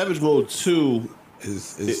Savage Mode 2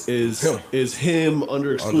 is him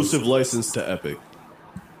under exclusive license to Epic.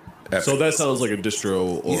 So that sounds like a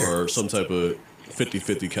distro or some type of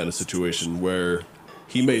 50-50 kind of situation where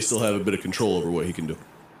he may still have a bit of control over what he can do.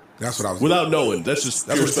 That's what I was without knowing. That's just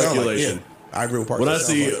pure speculation. Like. Yeah. I agree with when I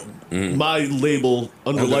see my label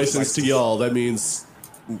under license to y'all, that means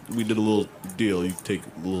we did a little deal. You take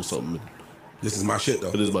a little something. This is my shit, though.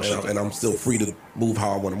 It is my shit. And I'm still free to move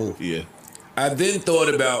how I want to move. Yeah. I then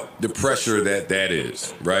thought about the pressure that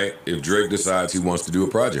is, right? If Drake decides he wants to do a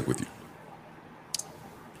project with you.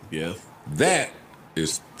 Yeah. That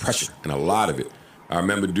is pressure, and a lot of it. I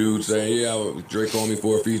remember dudes saying, Drake called me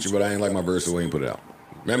for a feature, but I ain't like my verse, so we ain't put it out.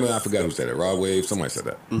 Remember, I forgot who said it. Rod Wave, somebody said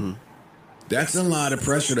that. That's a lot of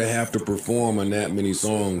pressure to have to perform on that many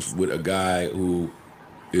songs with a guy who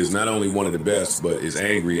is not only one of the best, but is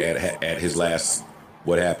angry at his last,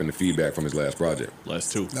 what happened, the feedback from his last project.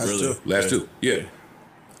 Last two. Last two, yeah.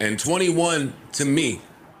 And 21, to me,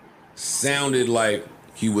 sounded like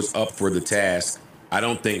he was up for the task. I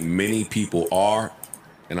don't think many people are,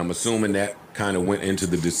 and I'm assuming that kind of went into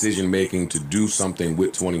the decision-making to do something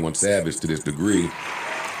with 21 Savage to this degree.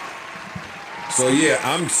 So yeah,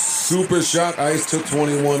 I'm super shocked Ice took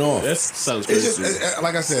 21 off. That sounds It's crazy. just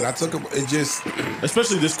like I said, I took it just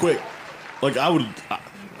especially this quick. Like I would,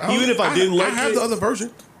 even if I didn't like I have it, the other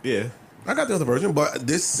version. Yeah, I got the other version, but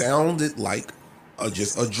this sounded like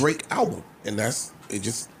just a Drake album, and it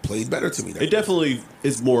just played better to me. It definitely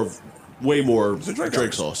is way more Drake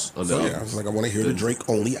album. sauce on So that. yeah, I was like, I want to hear the Drake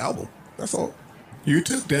only album. That's all. You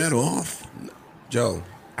took that off, Joe.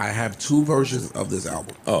 I have 2 versions of this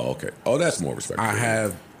album. Oh, okay. Oh, that's more respectful. I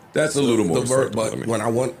have that's a little more respectful. but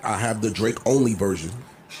when I have the Drake only version.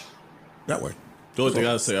 That way. The only thing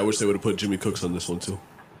I would say, I wish they would have put Jimmy Cooks on this one too.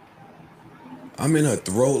 I'm in her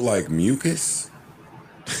throat like mucus.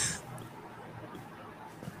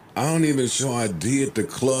 I don't even show ID at the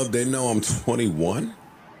club. They know I'm 21.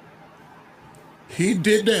 He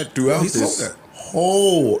did that throughout this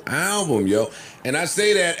whole album, yo. And I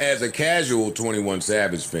say that as a casual 21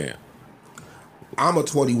 Savage fan. I'm a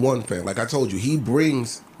 21 fan. Like I told you, he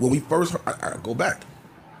brings, when we first heard, I go back.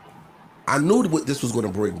 I knew what this was going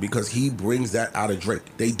to bring because he brings that out of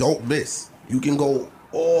Drake. They don't miss. You can go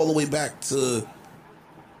all the way back to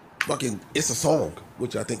fucking It's a Song,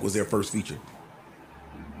 which I think was their first feature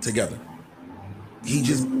together. He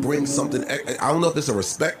just brings something. I don't know if it's a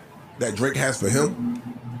respect that Drake has for him,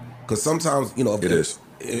 because sometimes, you know,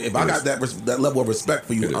 if I got that level of respect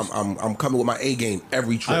for you, I'm coming with my A game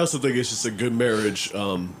every trip. I also think it's just a good marriage,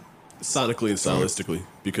 sonically and stylistically,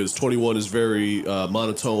 because 21 is very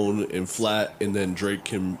monotone and flat, and then Drake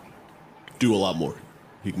can do a lot more.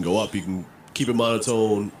 He can go up, he can keep it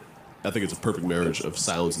monotone. I think it's a perfect marriage of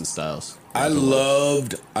sounds and styles. I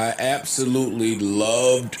absolutely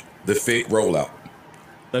loved the fake rollout.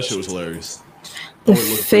 That shit was hilarious. The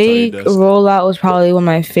fake rollout was probably one of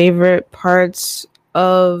my favorite parts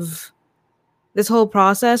of this whole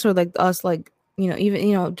process, or like us, like, you know, even,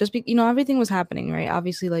 you know, just everything was happening, right?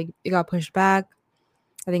 Obviously, like, it got pushed back.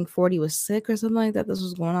 I think 40 was sick or something like that. This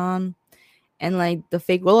was going on, and like the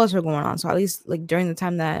fake rollouts were going on. So at least like during the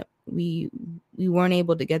time that we weren't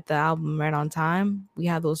able to get the album right on time, we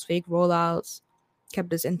had those fake rollouts,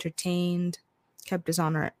 kept us entertained, kept us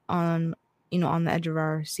on the edge of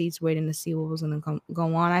our seats waiting to see what was going to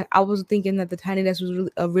go on. I was thinking that the Tiny Desk was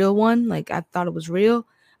really a real one. Like, I thought it was real.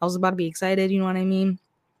 I was about to be excited, you know what I mean?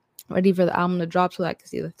 Ready for the album to drop so that I could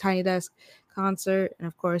see the Tiny Desk concert. And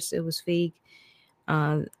of course, it was fake.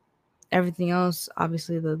 Everything else,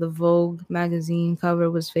 obviously, the Vogue magazine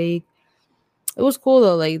cover was fake. It was cool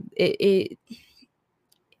though. Like, it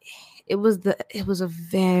was a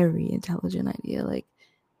very intelligent idea. Like,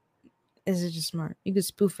 is it just smart? You could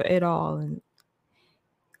spoof it all, and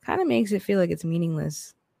kind of makes it feel like it's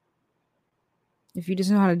meaningless. If you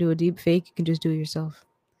just know how to do a deep fake, you can just do it yourself.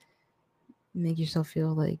 Make yourself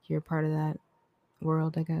feel like you're part of that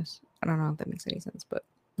world, I guess. I don't know if that makes any sense, but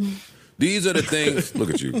these are the things.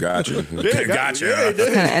 Look at you, gotcha. Yeah, gotcha. yeah, kind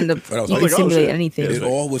of end up simulate anything. It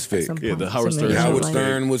all was fake. Yeah, the Howard Stern. Howard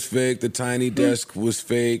Stern was fake. The Tiny Desk was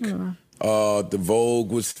fake. The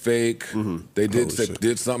Vogue was fake. They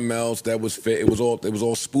did something else that was fake. It was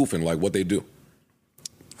all spoofing, like what they do.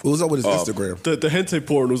 What was up with his Instagram? The hentai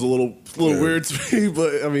porn was a little weird to me,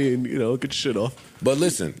 but I mean, you know, get your shit off. But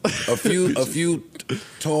listen, a few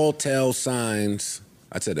telltale signs.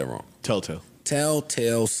 I said that wrong.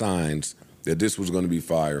 Telltale signs that this was going to be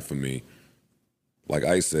fire for me. Like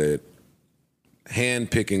I said,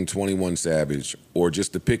 hand-picking 21 Savage, or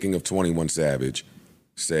just the picking of 21 Savage,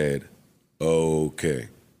 said, okay,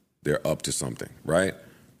 they're up to something, right?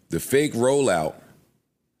 The fake rollout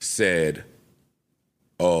said,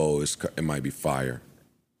 oh, it might be fire.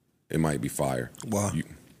 It might be fire. Wow.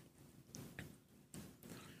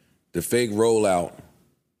 The fake rollout,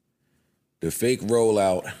 well,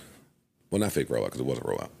 not fake rollout because it wasn't a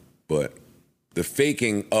rollout, but the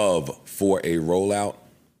faking of for a rollout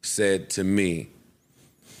said to me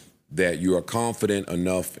that you are confident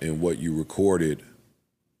enough in what you recorded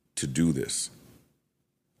to do this.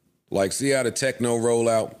 Like, see how the techno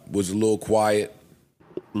rollout was a little quiet?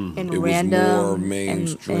 And it random, was more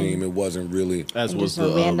mainstream. It wasn't really. As was just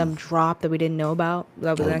a random drop that we didn't know about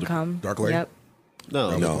that was going to come. Dark Lane? Yep.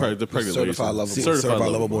 No. The pregnant certified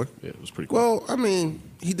lover boy. Yeah, it was pretty cool. Well, I mean,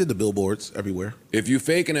 he did the billboards everywhere. If you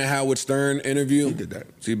faking a Howard Stern interview, He did that.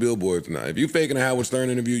 See, billboards now. If you faking a Howard Stern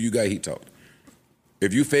interview, you got heat talked.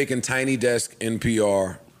 If you faking Tiny Desk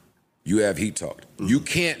NPR, you have heat talked. You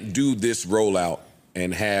can't do this rollout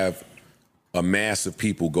and have a mass of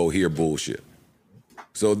people go hear bullshit.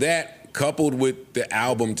 So that, coupled with the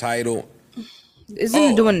album title, Isn't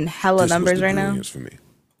it doing hella numbers right now? For me,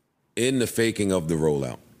 in the faking of the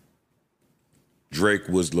rollout, Drake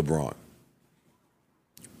was LeBron.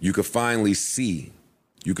 You could finally see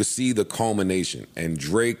You could see the culmination. And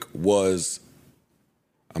Drake was,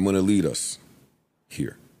 I'm going to lead us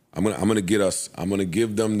here. I'm gonna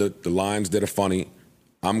give them the lines that are funny.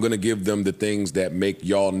 I'm going to give them the things that make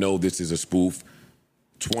y'all know this is a spoof.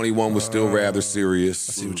 21 was still rather serious.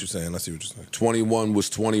 I see what you're saying. 21 was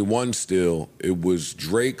 21 still. It was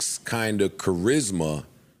Drake's kind of charisma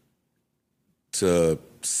to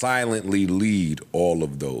silently lead all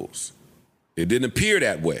of those. It didn't appear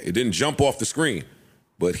that way. It didn't jump off the screen.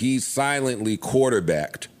 But he silently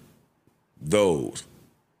quarterbacked those.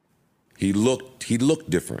 He looked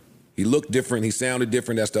different. He looked different. He sounded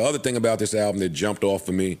different. That's the other thing about this album that jumped off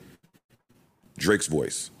for me. Drake's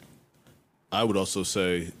voice. I would also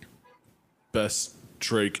say best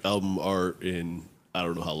Drake album art in I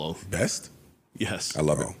don't know how long. Best? Yes. I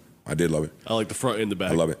love it. I did love it. I like the front and the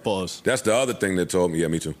back. I love it. Pause. That's the other thing that told me. Yeah,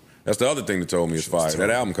 me too. That's the other thing that told me it's fire. That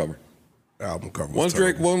album cover. Once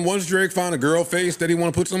Drake found a girl face that he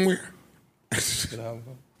want to put somewhere.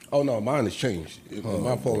 Oh no, mine has changed.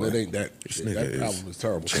 My phone, it ain't that. That album is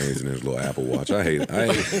terrible. Changing his little Apple Watch. I hate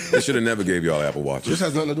it. They should have never gave y'all Apple Watches. This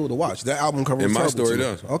has nothing to do with the watch. That album cover was in my terrible story to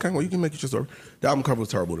does. me. Okay, well you can make it your story. The album cover was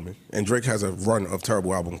terrible to me, and Drake has a run of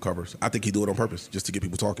terrible album covers. I think he do it on purpose just to get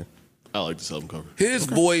people talking. I like this album cover. His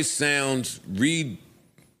voice sounds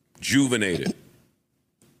rejuvenated.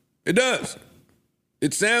 It does.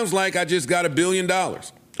 It sounds like I just got $1 billion.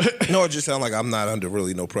 No, it just sounds like I'm not under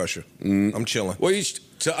really no pressure. I'm chilling. Well,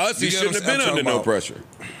 to us, he shouldn't have been under no pressure.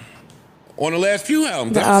 On the last few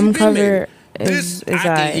albums, The album cover is I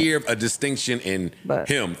can eye. hear a distinction in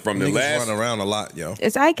him from the Niggas last. run around a lot, yo.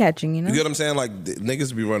 It's eye-catching, you know? You get what I'm saying? Like,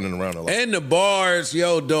 niggas be running around a lot. And the bars,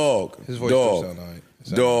 yo, dog. His voice don't sound all right.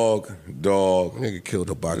 Dog. Nigga killed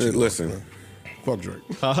Hibachi. Listen. Off, fuck Drake.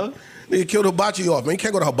 Nigga killed Hibachi off, man. You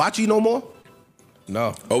can't go to Hibachi no more?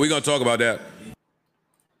 No. Oh, we gonna talk about that.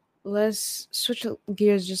 Let's switch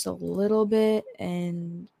gears just a little bit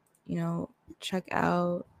and, you know, check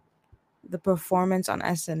out the performance on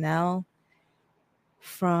SNL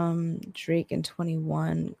from Drake and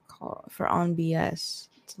 21 for On BS.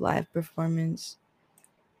 It's a live performance.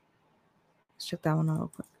 Let's check that one out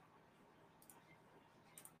real quick.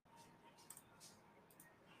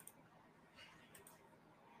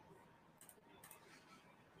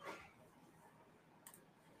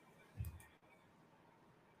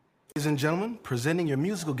 Ladies and gentlemen, presenting your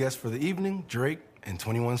musical guest for the evening, Drake and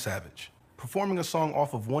 21 Savage, performing a song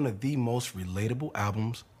off of one of the most relatable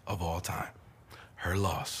albums of all time, Her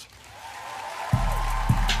Loss.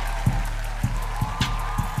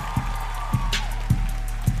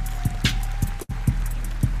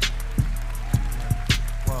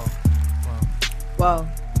 Whoa.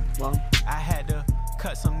 I had to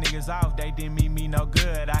cut some niggas off, they didn't mean me no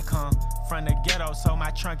good. I come from the ghetto, so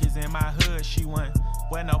my trunk is in my hood. She wouldn't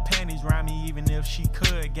wear no panties around me, even if she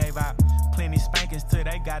could. Gave out plenty spankings till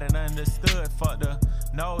they got it understood. Fuck the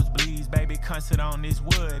nosebleeds, baby, come sit on this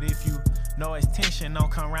wood. If you know it's tension,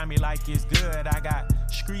 don't come around me like it's good. I got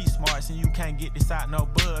street smarts and you can't get this out no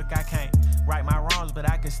book. I can't right my wrongs, but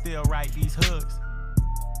I can still write these hooks.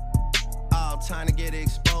 All time to get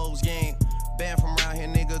exposed, gang. Banned from around here,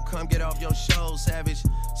 nigga, come get off your show. Savage,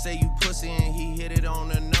 say you pussy and he hit it on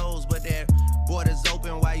the nose. But that border's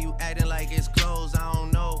open, why you acting like it's closed? I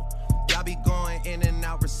don't know. Y'all be going in and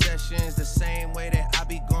out recessions the same way that I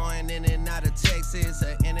be going in and out of Texas,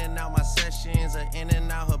 or in and out my sessions, or in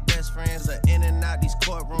and out her best friends, or in and out these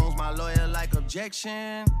courtrooms. My lawyer like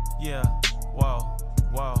objection. Yeah, whoa.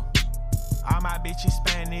 All my bitches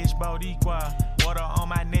Spanish, Boricua. Water on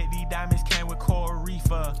my neck, these diamonds came with coral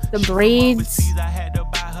reefer. The braids,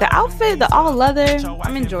 the outfit, the all leather,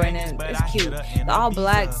 I'm enjoying it. It's cute. The all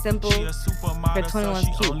black, simple, for 21's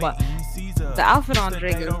cute, but the outfit on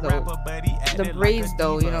Drake is dope. The braids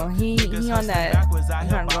though, you know, he on that, I'm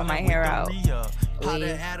trying to grow my hair out.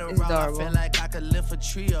 It's adorable.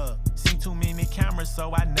 Seen too many cameras,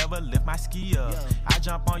 so I never lift my ski up. I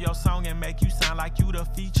jump on your song and make you sound like you the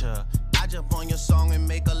feature. I jump on your song and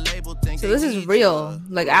make a label think. So this is real.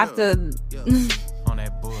 Like after on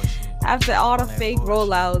that bullshit. After all the fake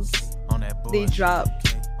rollouts, they drop.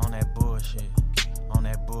 On that bullshit.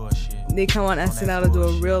 They come on SNL to do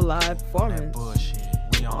a real live performance.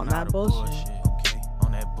 We on that bullshit.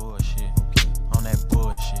 On that bullshit. On that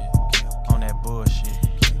bullshit. On that bullshit.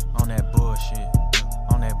 On that bullshit.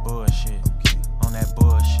 On that bullshit. On that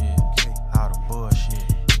bullshit. All the bullshit.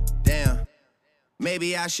 Damn.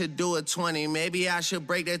 Maybe I should do a 20. Maybe I should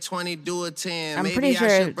break that 20, do a 10. I'm Maybe pretty sure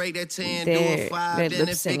I should break that 10, do a 5. they're Then if it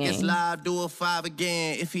gets lip-singing. live, do a 5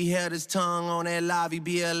 again. If he held his tongue on that live, he'd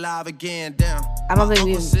be alive again. Damn. I don't think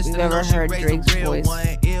we've ever heard Drake's voice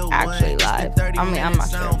actually live. I mean, I'm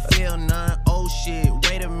not sure. But. shit.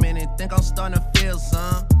 Wait a minute, think I'm starting to feel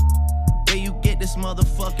some. Where you get this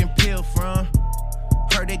motherfucking pill from?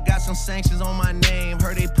 Heard they got some sanctions on my name.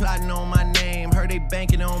 Heard they plotting on my name. Heard they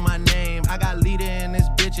banking on my name. I got leader in this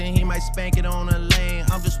bitch and he might spank it on a lane.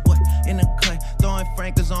 I'm just what in the cut, throwing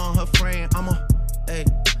frankers on her frame.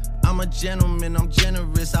 I'm a gentleman, I'm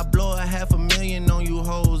generous. I blow $500,000 on you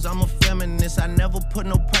hoes. I'm a feminist. I never put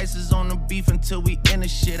no prices on the beef until we in the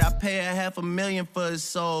shit. I pay $500,000 for his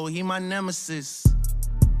soul. He my nemesis.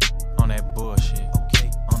 On that bullshit, okay.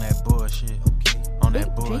 On that bullshit, okay. On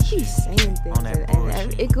that bullshit. Drake be saying things,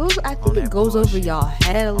 and it goes. I think it goes over y'all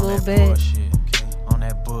head a little bit. On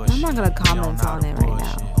that bullshit. I'm not gonna comment on it right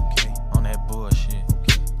now. Okay. On that bullshit.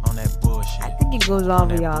 On that bullshit. I think it goes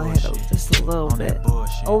over y'all head just a little bit.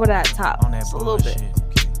 Over that top, just a little bit.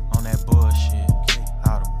 On that bullshit.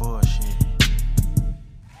 Out of bullshit.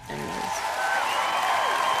 Anyways.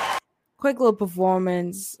 Quick little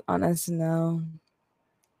performance on SNL.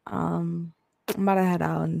 I'm about to head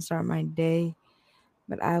out and start my day,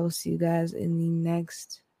 but I will see you guys in the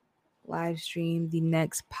next live stream, the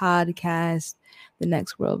next podcast, the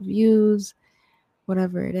next World Views,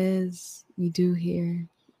 whatever it is you do here.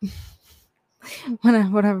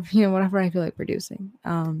 whatever I feel like producing.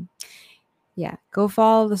 Yeah, go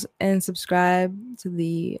follow this and subscribe to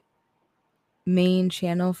the main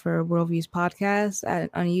channel for World Views podcast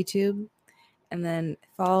on YouTube, and then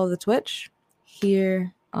follow the Twitch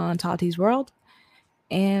here on Tati's World,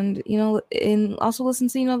 and and also listen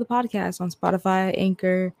to the podcast on Spotify,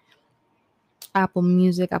 Anchor, Apple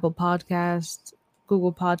Music, Apple Podcasts,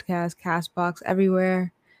 Google Podcasts, Castbox,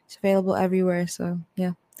 everywhere. It's available everywhere. So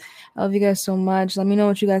yeah, I love you guys so much. Let me know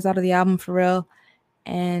what you guys thought of the album for real,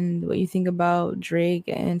 and what you think about Drake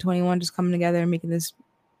and 21 just coming together and making this.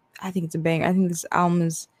 I think it's a banger. I think this album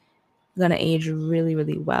is gonna age really,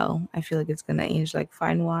 really well. I feel like it's gonna age like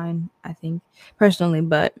fine wine, I think, personally,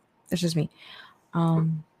 but it's just me.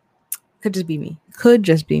 Could just be me. Could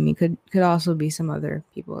could also be some other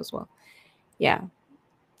people as well. Yeah.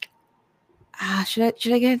 Should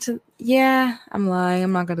I get into? Yeah, I'm lying.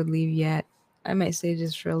 I'm not gonna leave yet. I might stay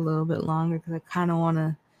just for a little bit longer because I kind of want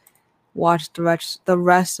to watch the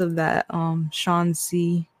rest of that Sean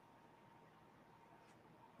C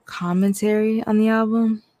commentary on the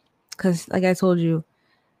album. Because, like I told you,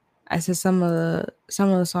 I said some of the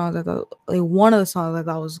songs I thought, like one of the songs I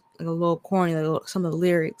thought was like a little corny, like some of the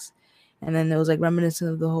lyrics, and then it was like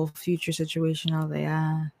reminiscent of the whole Future situation. I was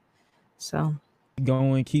like, so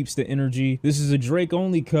going keeps the energy. This is a Drake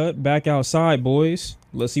only cut. Back outside, boys.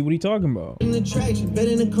 Let's see what he talking about. In the track, bet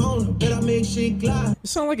in the corner, bet I make shit glide. It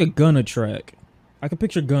sounds like a Gunna track. I could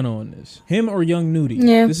picture Gunna on this. Him or Young Nudie.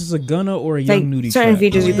 Yeah. This is a Gunna or a Young Nudie certain track.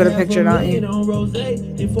 features you could have pictured on you. On Rose,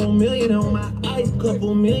 and $4 million on my ice,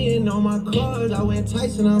 couple million on my cars. I went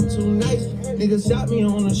Tyson, I'm too nice. Niggas shot me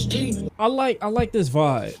on the street. I like this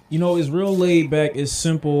vibe. It's real laid back, it's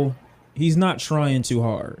simple. He's not trying too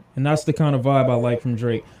hard. And that's the kind of vibe I like from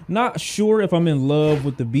Drake. Not sure if I'm in love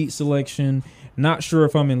with the beat selection. Not sure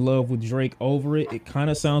if I'm in love with Drake over it. It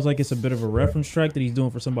kind of sounds like it's a bit of a reference track that he's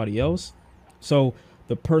doing for somebody else. So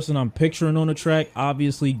the person I'm picturing on the track,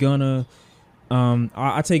 obviously Gunna.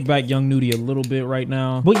 I take back Young Nudie a little bit right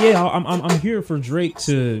now. But yeah, I'm here for Drake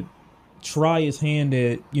to try his hand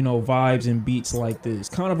at, vibes and beats like this.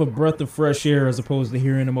 Kind of a breath of fresh air as opposed to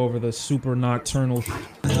hearing him over the super nocturnal.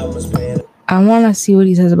 I want to see what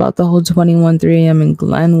he says about the whole 21 3am in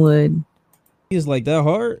Glenwood. Is like that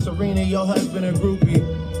hard? Serena, your husband a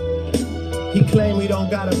groupie. He claimed we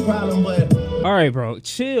don't got a problem, but all right, bro,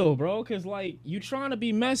 chill, bro, because you trying to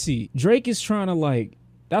be messy. Drake is trying to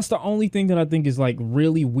that's the only thing that I think is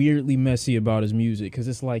really weirdly messy about his music, because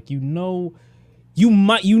it's that you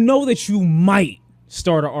might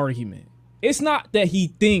start an argument. It's not that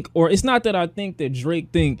it's not that I think that Drake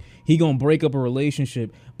think he gonna break up a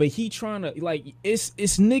relationship, but he trying to it's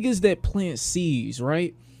niggas that plant seeds,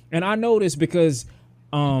 right? And I know this because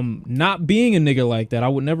not being a nigga like that, I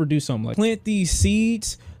would never do something like plant these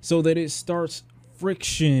seeds so that it starts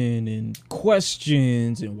friction and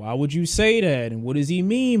questions and why would you say that and what does he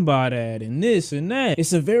mean by that and this and that.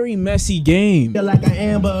 It's a very messy game. Feel like an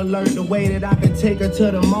Amber Alert, the way that I could take her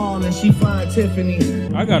to the mall and she find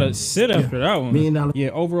Tiffany. I gotta sit after that one. Yeah,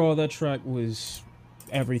 overall that track was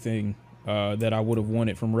everything. that I would have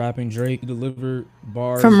wanted from rapping Drake. He delivered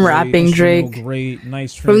bars From great, rapping Drake. great,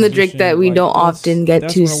 nice From the Drake transition. that we Like, don't often get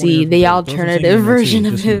that's to what I wanna see, hear from the Drake. Those are alternative things that version too.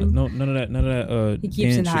 of Just him. none of that He keeps dance in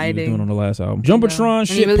shit he was hiding. doing on the last album. Jumbotron And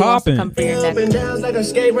he shit really wants to popping. come for your Up neck. and down like a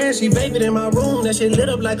skate ramp. She vaping in my room. That shit lit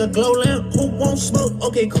up like a glow lamp. Who won't smoke?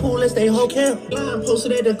 Okay, cool. Let's stay whole camp. Blind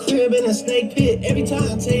posted at the crib in a snake pit. Every time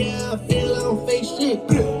I tell you how I feel, I don't fake shit.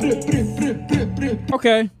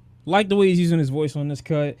 Okay, like the way he's using his voice on this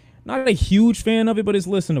cut. Not a huge fan of it, but it's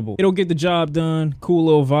listenable. It'll get the job done. Cool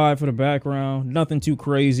little vibe for the background. Nothing too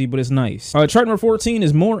crazy, but it's nice. Track number 14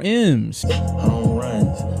 is More M's. Home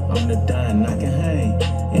runs. I'm the dime. I can hang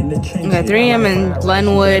in the trenches. Okay, 3AM and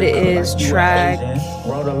Glenwood is track.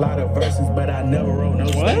 Wrote a lot of verses, but I never wrote no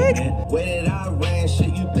statement. Where did I ran?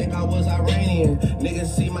 Shit, you think I was Iranian?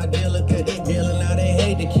 Niggas see my deal, look at the deal, and now they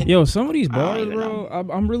hate the kid. Yo, some of these bars, bro,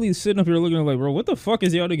 I'm really sitting up here looking at like, bro, what the fuck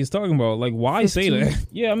is y'all niggas talking about? Like, why say that?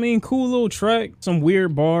 Yeah, I mean, cool little track. Some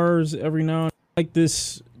weird bars every now and then. Like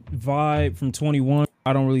this vibe from 21.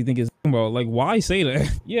 I don't really think it's about. Like, why say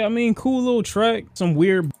that? Yeah, I mean, cool little track. Some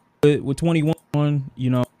weird with 21, you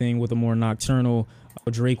know, thing with a more nocturnal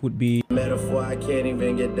Drake would be. Metaphor, I can't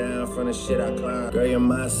even get down from the shit I climb. Girl, you're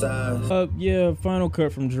my size. Yeah, final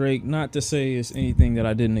cut from Drake. Not to say it's anything that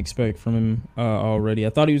I didn't expect from him already. I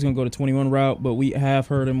thought he was gonna go to 21 route, but we have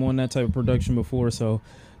heard him on that type of production before, so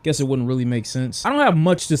guess it wouldn't really make sense. I don't have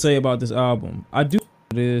much to say about this album. I do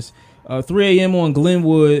it is 3AM on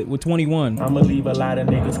Glenwood with 21. I'ma leave a lot of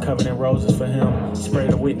niggas covered in roses for him. Spray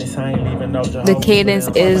the witness, I ain't leaving no The cadence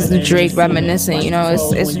is the Drake reminiscent, you know,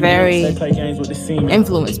 it's very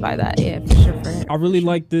influenced by that, yeah, for sure. I really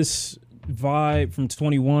like this vibe from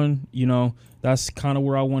 21, you know, that's kind of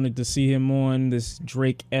where I wanted to see him on, this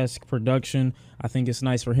Drake-esque production. I think it's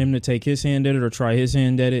nice for him to take his hand at it or try his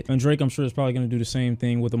hand at it. And Drake, I'm sure, is probably going to do the same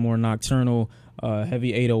thing with a more nocturnal,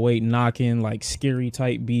 heavy 808 knocking, like scary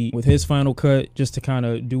type beat with his final cut, just to kind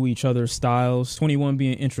of do each other's styles. 21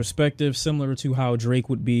 being introspective, similar to how Drake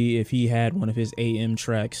would be if he had one of his AM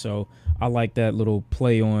tracks. So I like that little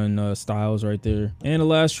play on styles right there. And the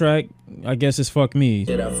last track, I guess, is Fuck Me.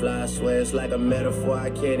 Shit, I fly, swear it's like a metaphor. I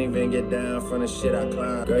can't even get down from the shit I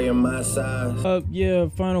climb. Girl, you're my size. Yeah,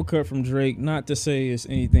 final cut from Drake. Not to say it's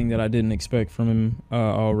anything that I didn't expect from him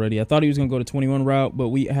already. I thought he was going to go to 21 route, but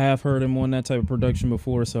we have heard him on that type of production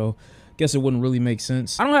before, so guess it wouldn't really make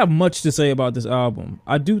sense. I don't have much to say about this album.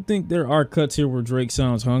 I do think there are cuts here where Drake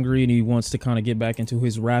sounds hungry and he wants to kind of get back into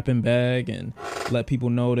his rapping bag and let people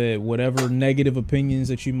know that whatever negative opinions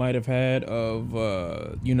that you might have had of,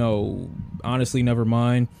 you know, honestly, never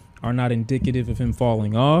mind, are not indicative of him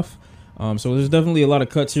falling off. So there's definitely a lot of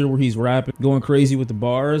cuts here where he's rapping, going crazy with the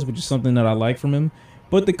bars, which is something that I like from him.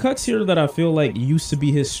 But the cuts here that I feel like used to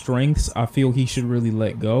be his strengths, I feel he should really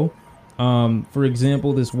let go. For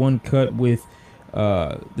example, this one cut with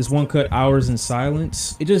Hours in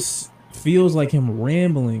Silence, it just feels like him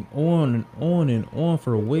rambling on and on and on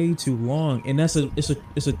for way too long, and it's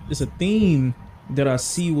a theme that I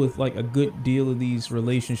see with like a good deal of these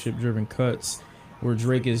relationship driven cuts, where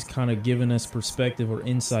Drake is kind of giving us perspective or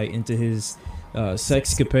insight into his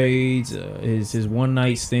sexcapades, his one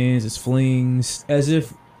night stands, his flings, as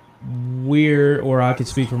if or I could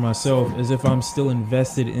speak for myself, as if I'm still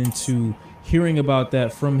invested into hearing about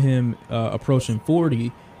that from him approaching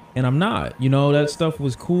 40, and I'm not. You know, that stuff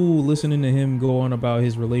was cool, listening to him go on about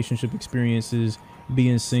his relationship experiences,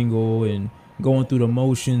 being single and going through the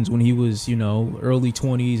motions when he was, you know, early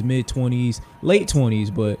 20s, mid 20s, late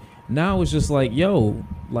 20s. But now it's just like, yo,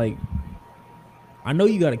 like, I know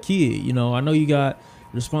you got a kid, you know, I know you got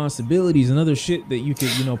responsibilities and other shit that you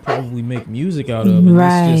could, you know, probably make music out of. And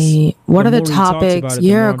right. What are the topics?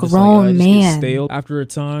 You're a grown man. Stale after a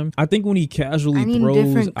time. I think when he casually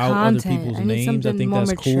throws out other people's names, I think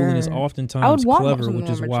that's cool and it's oftentimes clever, which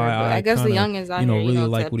is why I guess the youngins, you know, really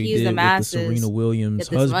like what he did with the Serena Williams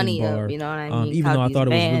husband bar. You know what I mean? Even though I thought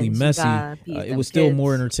it was really messy, it was still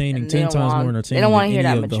more entertaining, 10 times more entertaining than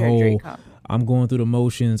any of the whole I'm going through the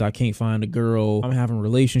motions, I can't find a girl, I'm having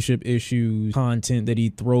relationship issues content that he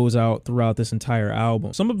throws out throughout this entire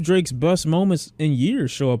album. Some of Drake's best moments in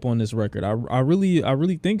years show up on this record. I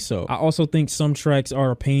really think so. I also think some tracks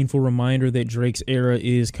are a painful reminder that Drake's era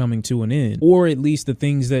is coming to an end, or at least the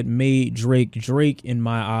things that made Drake in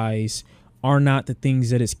my eyes are not the things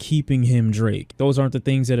that is keeping him Drake. Those aren't the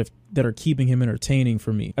things that are keeping him entertaining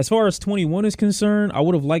for me. As far as 21 is concerned, I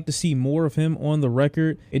would have liked to see more of him on the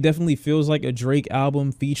record. It definitely feels like a Drake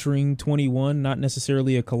album featuring 21, not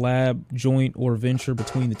necessarily a collab, joint, or venture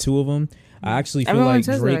between the two of them. I actually feel like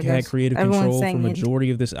Drake had creative control for majority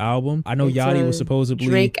of this album. I know Yachty was supposedly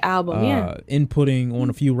Drake album, inputting on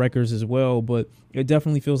a few records as well, but it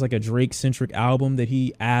definitely feels like a Drake-centric album that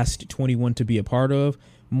he asked 21 to be a part of,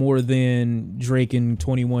 more than Drake and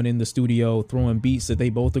 21 in the studio throwing beats that they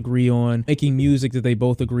both agree on, making music that they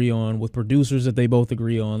both agree on, with producers that they both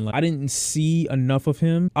agree on. Like, I didn't see enough of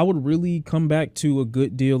him. I would really come back to a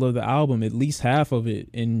good deal of the album, at least half of it,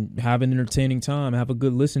 and have an entertaining time, have a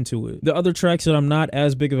good listen to it. The other tracks that I'm not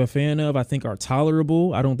as big of a fan of, I think are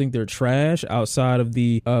tolerable. I don't think they're trash outside of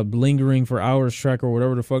the Lingering for Hours track, or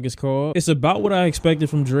whatever the fuck it's called. It's about what I expected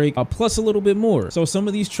from Drake, plus a little bit more. So some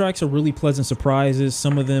of these tracks are really pleasant surprises.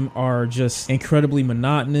 Some of them are just incredibly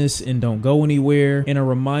monotonous and don't go anywhere, and are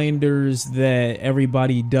reminders that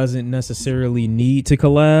everybody doesn't necessarily need to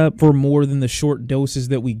collab for more than the short doses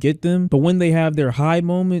that we get them. But when they have their high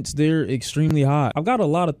moments, they're extremely high. I've got a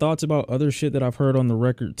lot of thoughts about other shit that I've heard on the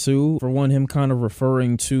record too. For one, him kind of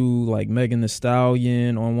referring to like Megan Thee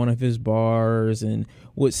Stallion on one of his bars, and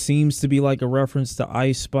what seems to be like a reference to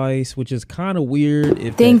Ice Spice, which is kind of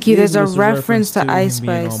weird. Thank you. There's a reference to Ice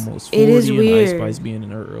Spice. It is weird. Ice Spice being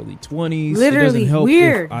in her early 20s. Literally it doesn't help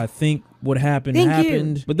weird. If I think what happened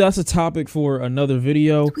happened, but that's a topic for another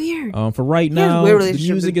video. It's weird. For right now, the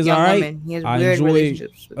music is all right. I enjoyed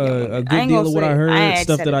a good deal of what I heard.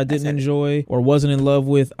 Stuff that I didn't enjoy or wasn't in love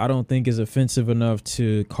with, I don't think is offensive enough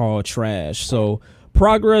to call trash. So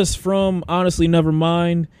progress from Honestly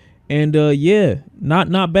Nevermind. And yeah,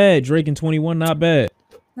 not bad. Drake and 21, not bad.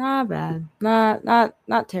 Not bad.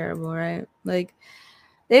 Not terrible, right? Like,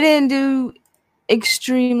 they didn't do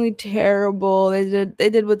extremely terrible. They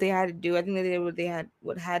did what they had to do. I think they did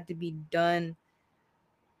what had to be done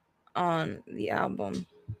on the album.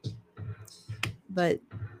 But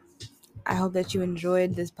I hope that you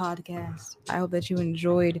enjoyed this podcast. I hope that you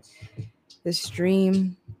enjoyed the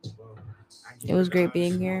stream. It was great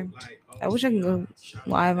being here. I wish I could go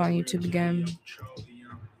live on YouTube again.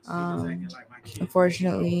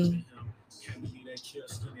 Unfortunately,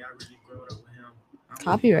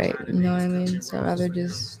 copyright, you know what I mean? So I'd rather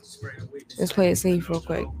just play it safe real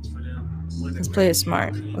quick. Let's play it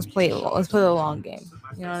smart. Let's play the long game.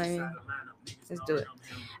 You know what I mean? Let's do it.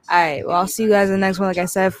 Alright, well, I'll see you guys in the next one. Like I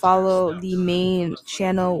said, follow the main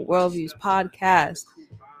channel, WR7DVIEWS Podcast.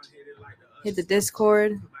 Hit the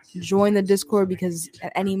Discord. Join the Discord, because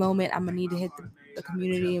at any moment I'm gonna need to hit the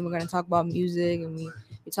community, and we're gonna talk about music, and we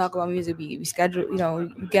talk about music. We schedule,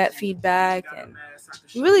 we get feedback, and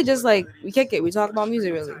we really just we kick it. We talk about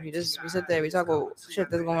music, really. We sit there, we talk about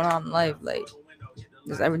shit that's going on in life, like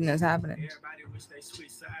just everything that's happening.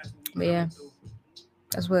 But yeah,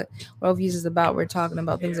 that's what WR7DVIEWS is about. We're talking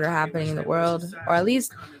about things that are happening in the world, or at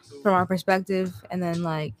least from our perspective, and then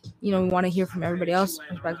we want to hear from everybody else's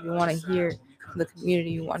perspective. We want to hear from the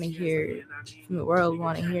community. We want to hear from the world. We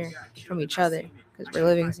want to hear from each other, because we're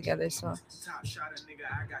living together. So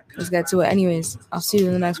let's get to it. Anyways, I'll see you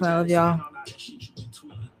in the next one. I love y'all.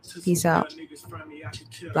 Peace out.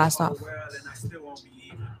 Blast off.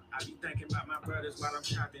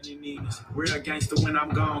 Real gangster when I'm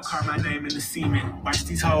gone, carve my name in the semen. Watch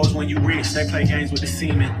these hoes when you rich, they play games with the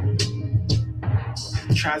semen.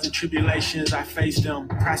 Trials and tribulations, I face them.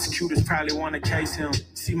 Prosecutors probably want to case him.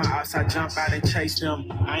 See my ops, I jump out and chase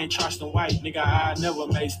them. I ain't trust them white, nigga, I never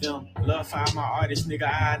mace them. Love for all my artists, nigga,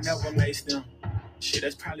 I never mace them. Shit,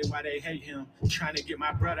 that's probably why they hate him. Trying to get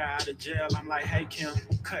my brother out of jail, I'm like, hey Kim.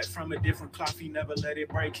 Cut from a different cloth, he never let it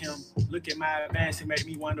break him. Look at my advance, it made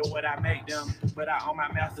me wonder what I make them. But I own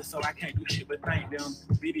my master, so I can't do shit but thank them.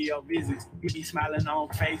 Video visits, we be smiling on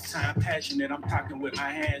FaceTime, passionate. I'm talking with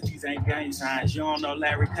my hands, these ain't gang signs. You don't know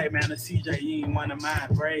Larry K, man, or CJ, you ain't one of mine.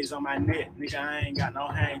 Braids on my neck, nigga, I ain't got no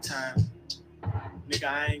hang time. Nigga,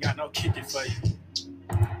 I ain't got no kicking for you.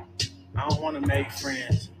 I don't wanna make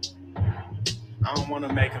friends. I don't want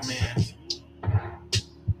to make amends. I'm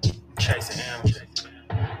chasing him.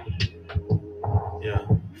 Yeah,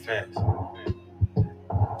 facts.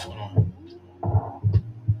 Hold on.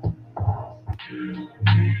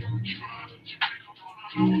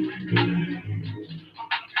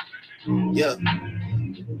 Yeah.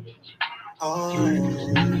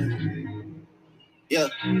 Yeah.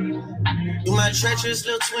 You my treacherous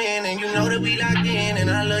little twin, and you know that we locked in, and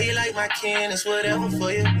I love you like my kin. It's whatever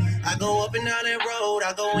for you. I go up and down that road,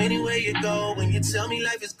 I go anywhere you go. When you tell me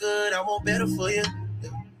life is good, I want better for you.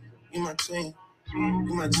 Yeah. You my twin.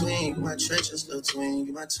 You my twin, you my treacherous little twin,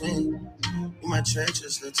 you my twin. You my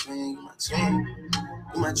treacherous little twin, you my twin.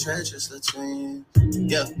 You my treacherous little twin.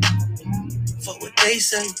 Yeah. Fuck what they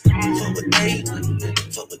say,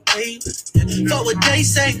 fuck what they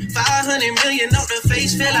say. 500 million on the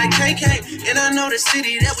face, feel like KK. And I know the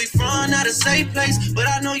city that we from, not a safe place. But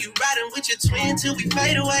I know you riding with your twin till we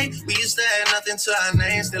fade away. We used to have nothing to our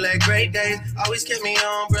names, still had great days. Always kept me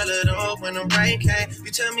umbrella up when the rain came.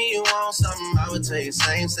 You tell me you want something, I would tell you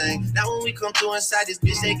same thing. Now when we come through inside this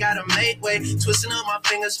bitch, they gotta make way. Twisting up my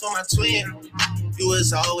fingers for my twin. You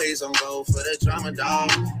was always on go for the drama,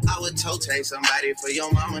 dog. I would toe take somebody for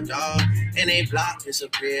your mama, dog. And they block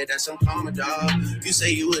disappeared, that's some karma, dog. You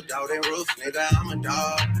say you a dog, then roof, nigga, I'm a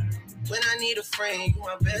dog. When I need a friend, you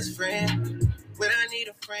my best friend. When I need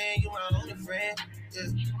a friend, you my only friend. Yeah,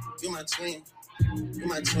 you my twin. You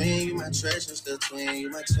my twin, you my treasure, still twin. You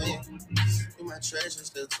my twin. You my treasure,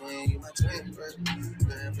 still twin. You my twin, bro.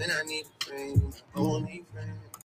 When I need a friend, you my only friend.